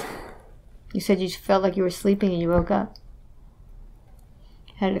journey was? You said you felt like you were sleeping and you woke up.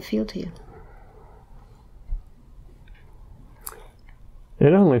 How did it feel to you?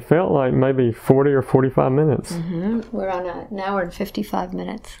 It only felt like maybe 40 or 45 minutes. We're on an hour and 55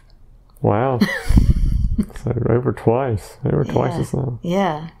 minutes. Wow. So over twice as long.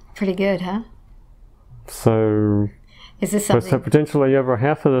 Yeah, pretty good, huh? So, is this something? So potentially over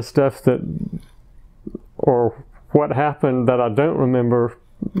half of the stuff that, or what happened that I don't remember,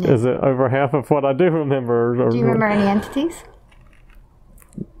 is it over half of what I do remember? Do you remember any entities?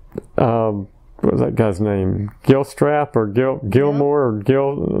 What was that guy's name? Gilstrap or Gilmore or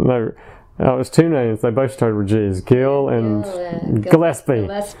Gil? No, it was two names. They both started with G's. Gil and Gillespie.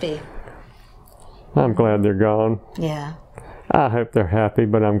 Gillespie. I'm glad they're gone. Yeah. I hope they're happy,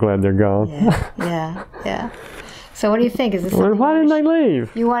 but I'm glad they're gone. Yeah. So what do you think? Is this something? Why didn't they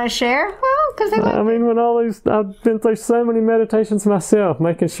leave? You want to share? Well, because they went. I mean, I've been through so many meditations myself,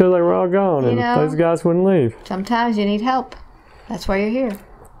 making sure they were all gone, and those guys wouldn't leave. Sometimes you need help. That's why you're here.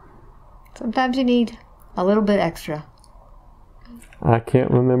 Sometimes you need a little bit extra. I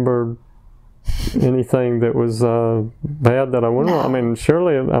can't remember anything that was bad that I wouldn't. I mean,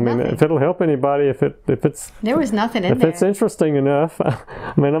 surely. I mean, if it'll help anybody, if it's there was nothing in there. If it's interesting enough.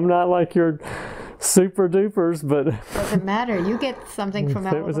 I mean, I'm not like your super dupers, but doesn't matter. You get something from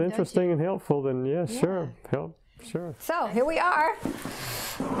if it was interesting and helpful, then sure, sure. So here we are.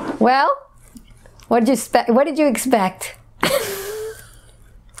 Well, what did you expect?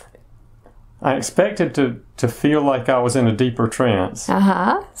 I expected to feel like I was in a deeper trance. So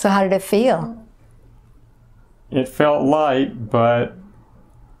how did it feel? It felt light, but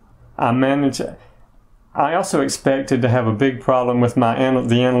I managed. I also expected to have a big problem with the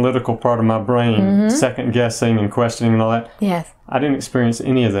analytical part of my brain, second guessing and questioning and all that. Yes. I didn't experience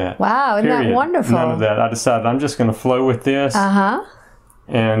any of that. Wow, isn't that wonderful? None of that. I decided I'm just going to flow with this.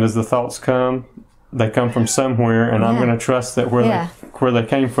 And as the thoughts come, they come from somewhere, and I'm going to trust that where they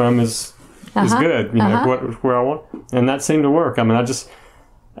came from is good. You know, where I want, and that seemed to work. I mean,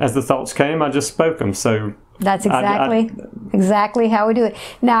 as the thoughts came, I just spoke them. So that's exactly how we do it.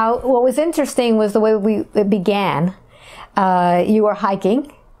 Now, what was interesting was the way it began. You were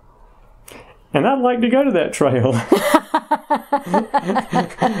hiking. And I'd like to go to that trail.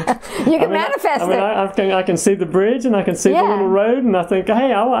 You can manifest it. I can see the bridge and I can see the little road, and I think,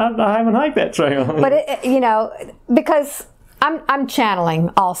 hey, I haven't hiked that trail. But because I'm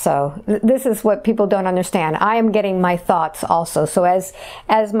channeling also. This is what people don't understand. I am getting my thoughts also. So as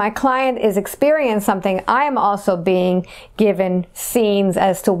my client is experiencing something, I am also being given scenes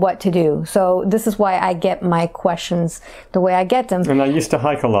as to what to do. So this is why I get my questions the way I get them. And I used to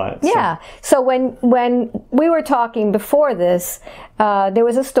hike a lot. Yeah. So when we were talking before this, there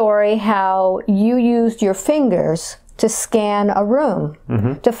was a story how you used your fingers to scan a room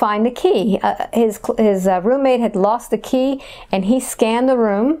to find the key. His roommate had lost the key, and he scanned the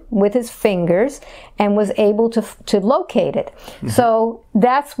room with his fingers and was able to locate it. So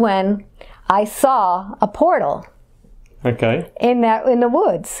that's when I saw a portal. Okay. In the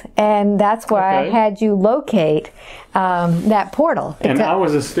woods, and that's where I had you locate that portal. And I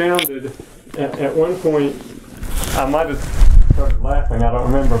was astounded. At one point, I might have started laughing. I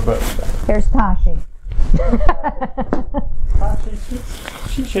don't remember, but here's Tashi.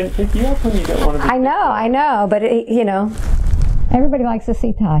 She shouldn't pick you up when you don't want to be. I know, but everybody likes to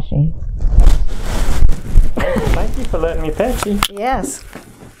see Tashi. Thank you for letting me pet you. Yes.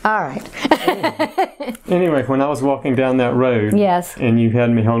 All right. Anyway, when I was walking down that road, and you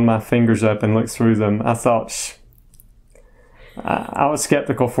had me hold my fingers up and look through them, I thought, I was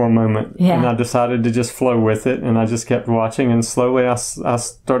skeptical for a moment, and I decided to just flow with it, and I just kept watching, and slowly I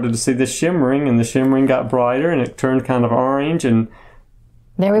started to see this shimmering, and the shimmering got brighter, and it turned kind of orange, and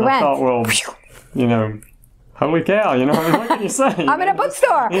there we went. I thought, well, holy cow, what can you say? I'm in a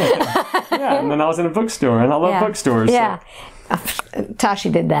bookstore. And then I was in a bookstore, and I love bookstores. Yeah. So. Tashi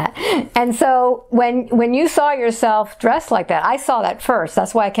did that. And so when you saw yourself dressed like that, I saw that first.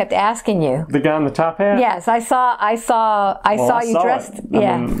 That's why I kept asking you. The guy in the top hat? Yes, I saw you dressed.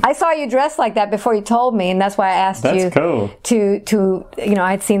 I saw you dressed like that before you told me, and that's why I asked you. That's cool. To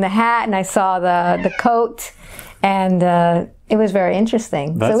I'd seen the hat and I saw the coat, and it was very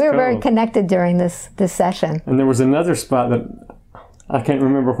interesting. That's so we were cool. very connected during this session. And there was another spot that I can't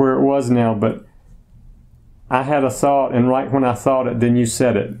remember where it was now, but I had a thought, and right when I thought it, then you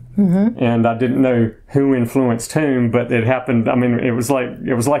said it. And I didn't know who influenced whom, but it happened. I mean, it was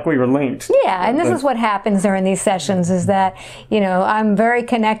like we were linked. Yeah, and this is what happens during these sessions, is that, you know, I'm very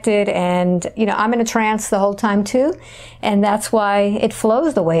connected, and, you know, I'm in a trance the whole time too, and that's why it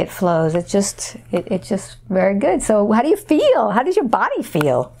flows the way it flows. It's just very good. So how do you feel? How does your body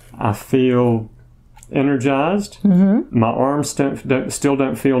feel? I feel energized. My arms still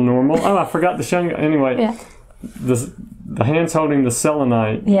don't feel normal. Oh, I forgot to show you. Anyway, Yeah. the hands holding the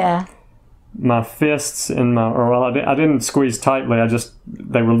selenite. Yeah. My fists and I didn't squeeze tightly.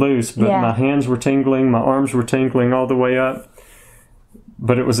 They were loose, but Yeah. my hands were tingling. My arms were tingling all the way up.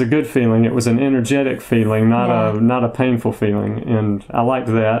 But it was a good feeling. It was an energetic feeling, not a painful feeling, and I liked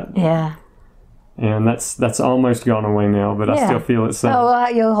that. Yeah. And that's almost gone away now, but I still feel it. Oh,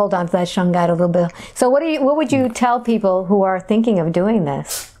 well, you'll hold on to that shungite a little bit. So what would you tell people who are thinking of doing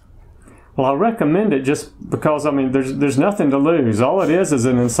this? Well, I recommend it just because, I mean, there's nothing to lose. All it is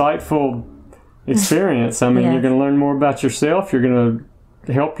an insightful experience. I mean, Yes. you're going to learn more about yourself. You're going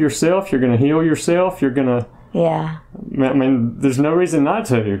to help yourself. You're going to heal yourself. You're going to... Yeah. I mean, there's no reason not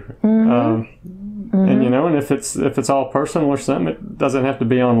to. And, you know, and if it's all personal or something, it doesn't have to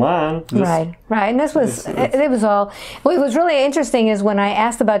be online. Right. And this was, it was all, what was really interesting is when I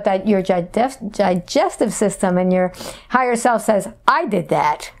asked about your digestive system, and your higher self says, I did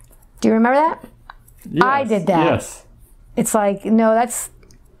that. Do you remember that? Yes, I did that. Yes. It's like, no,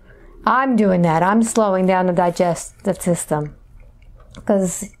 I'm doing that. I'm slowing down the digestive system,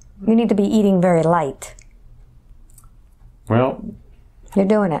 because you need to be eating very light. Well, you're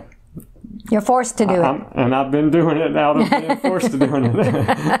doing it. You're forced to do it. And I've been doing it out of being forced to doing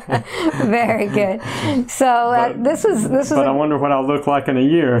it. Very good. So this is. But I wonder what I'll look like in a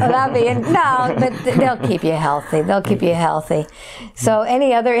year. No, but they'll keep you healthy. They'll keep you healthy. So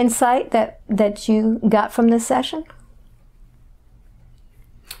any other insight that you got from this session?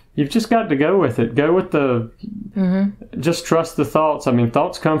 You've just got to go with it. Go with just trust the thoughts. I mean,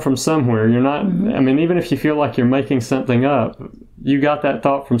 thoughts come from somewhere. You're not, I mean, even if you feel like you're making something up, you got that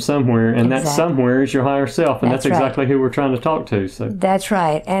thought from somewhere, and that somewhere is your higher self, and that's exactly who we're trying to talk to. So that's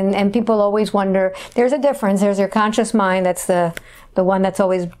right. And people always wonder, there's a difference. There's your conscious mind, that's the one that's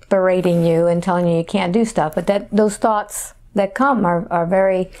always berating you and telling you can't do stuff. But those thoughts that come are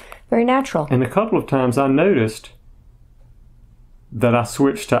very, very natural. And a couple of times I noticed that I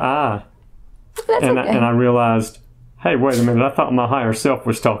switched to I, and I realized, hey, wait a minute, I thought my higher self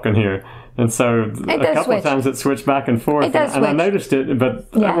was talking here. And so a couple of times it switched back and forth, and I noticed it,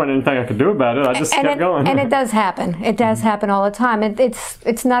 but there wasn't anything I could do about it. I just kept going. And it does happen. It does happen all the time.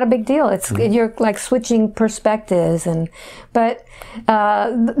 It's not a big deal. You're like switching perspectives, but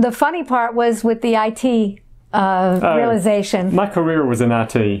the funny part was with the IT realization. My career was in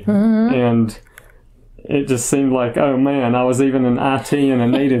IT, and it just seemed like, oh man, I was even in IT in a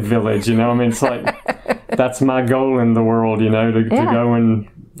native village. You know, I mean, it's like that's my goal in the world. You know, to go and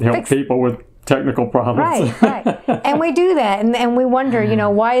help people with technical problems. Right. And we do that, and we wonder, you know,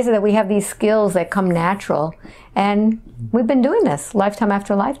 why is it that we have these skills that come natural? And we've been doing this lifetime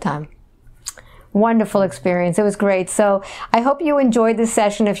after lifetime. Wonderful experience. It was great. So I hope you enjoyed this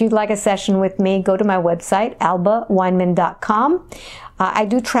session. If you'd like a session with me, go to my website, albaweinman.com. I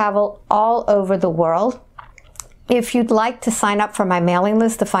do travel all over the world. If you'd like to sign up for my mailing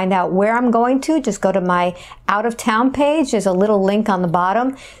list to find out where I'm going to, just go to my out of town page. There's a little link on the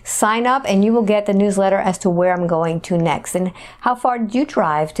bottom. Sign up and you will get the newsletter as to where I'm going to next. And how far did you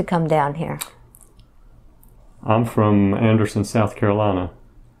drive to come down here? I'm from Anderson, South Carolina.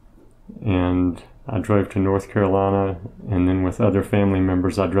 And I drove to North Carolina, and then with other family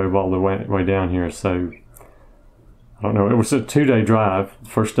members, I drove all the way down here. So I don't know. It was a 2-day drive.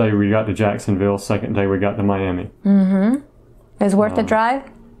 First day we got to Jacksonville. Second day we got to Miami. It was worth the drive?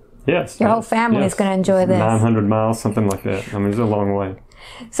 Yes. Your whole family is going to enjoy this. 900 miles, something like that. I mean, it's a long way.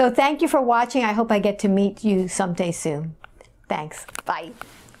 So thank you for watching. I hope I get to meet you someday soon. Thanks. Bye.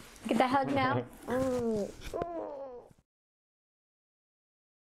 Get that hug now.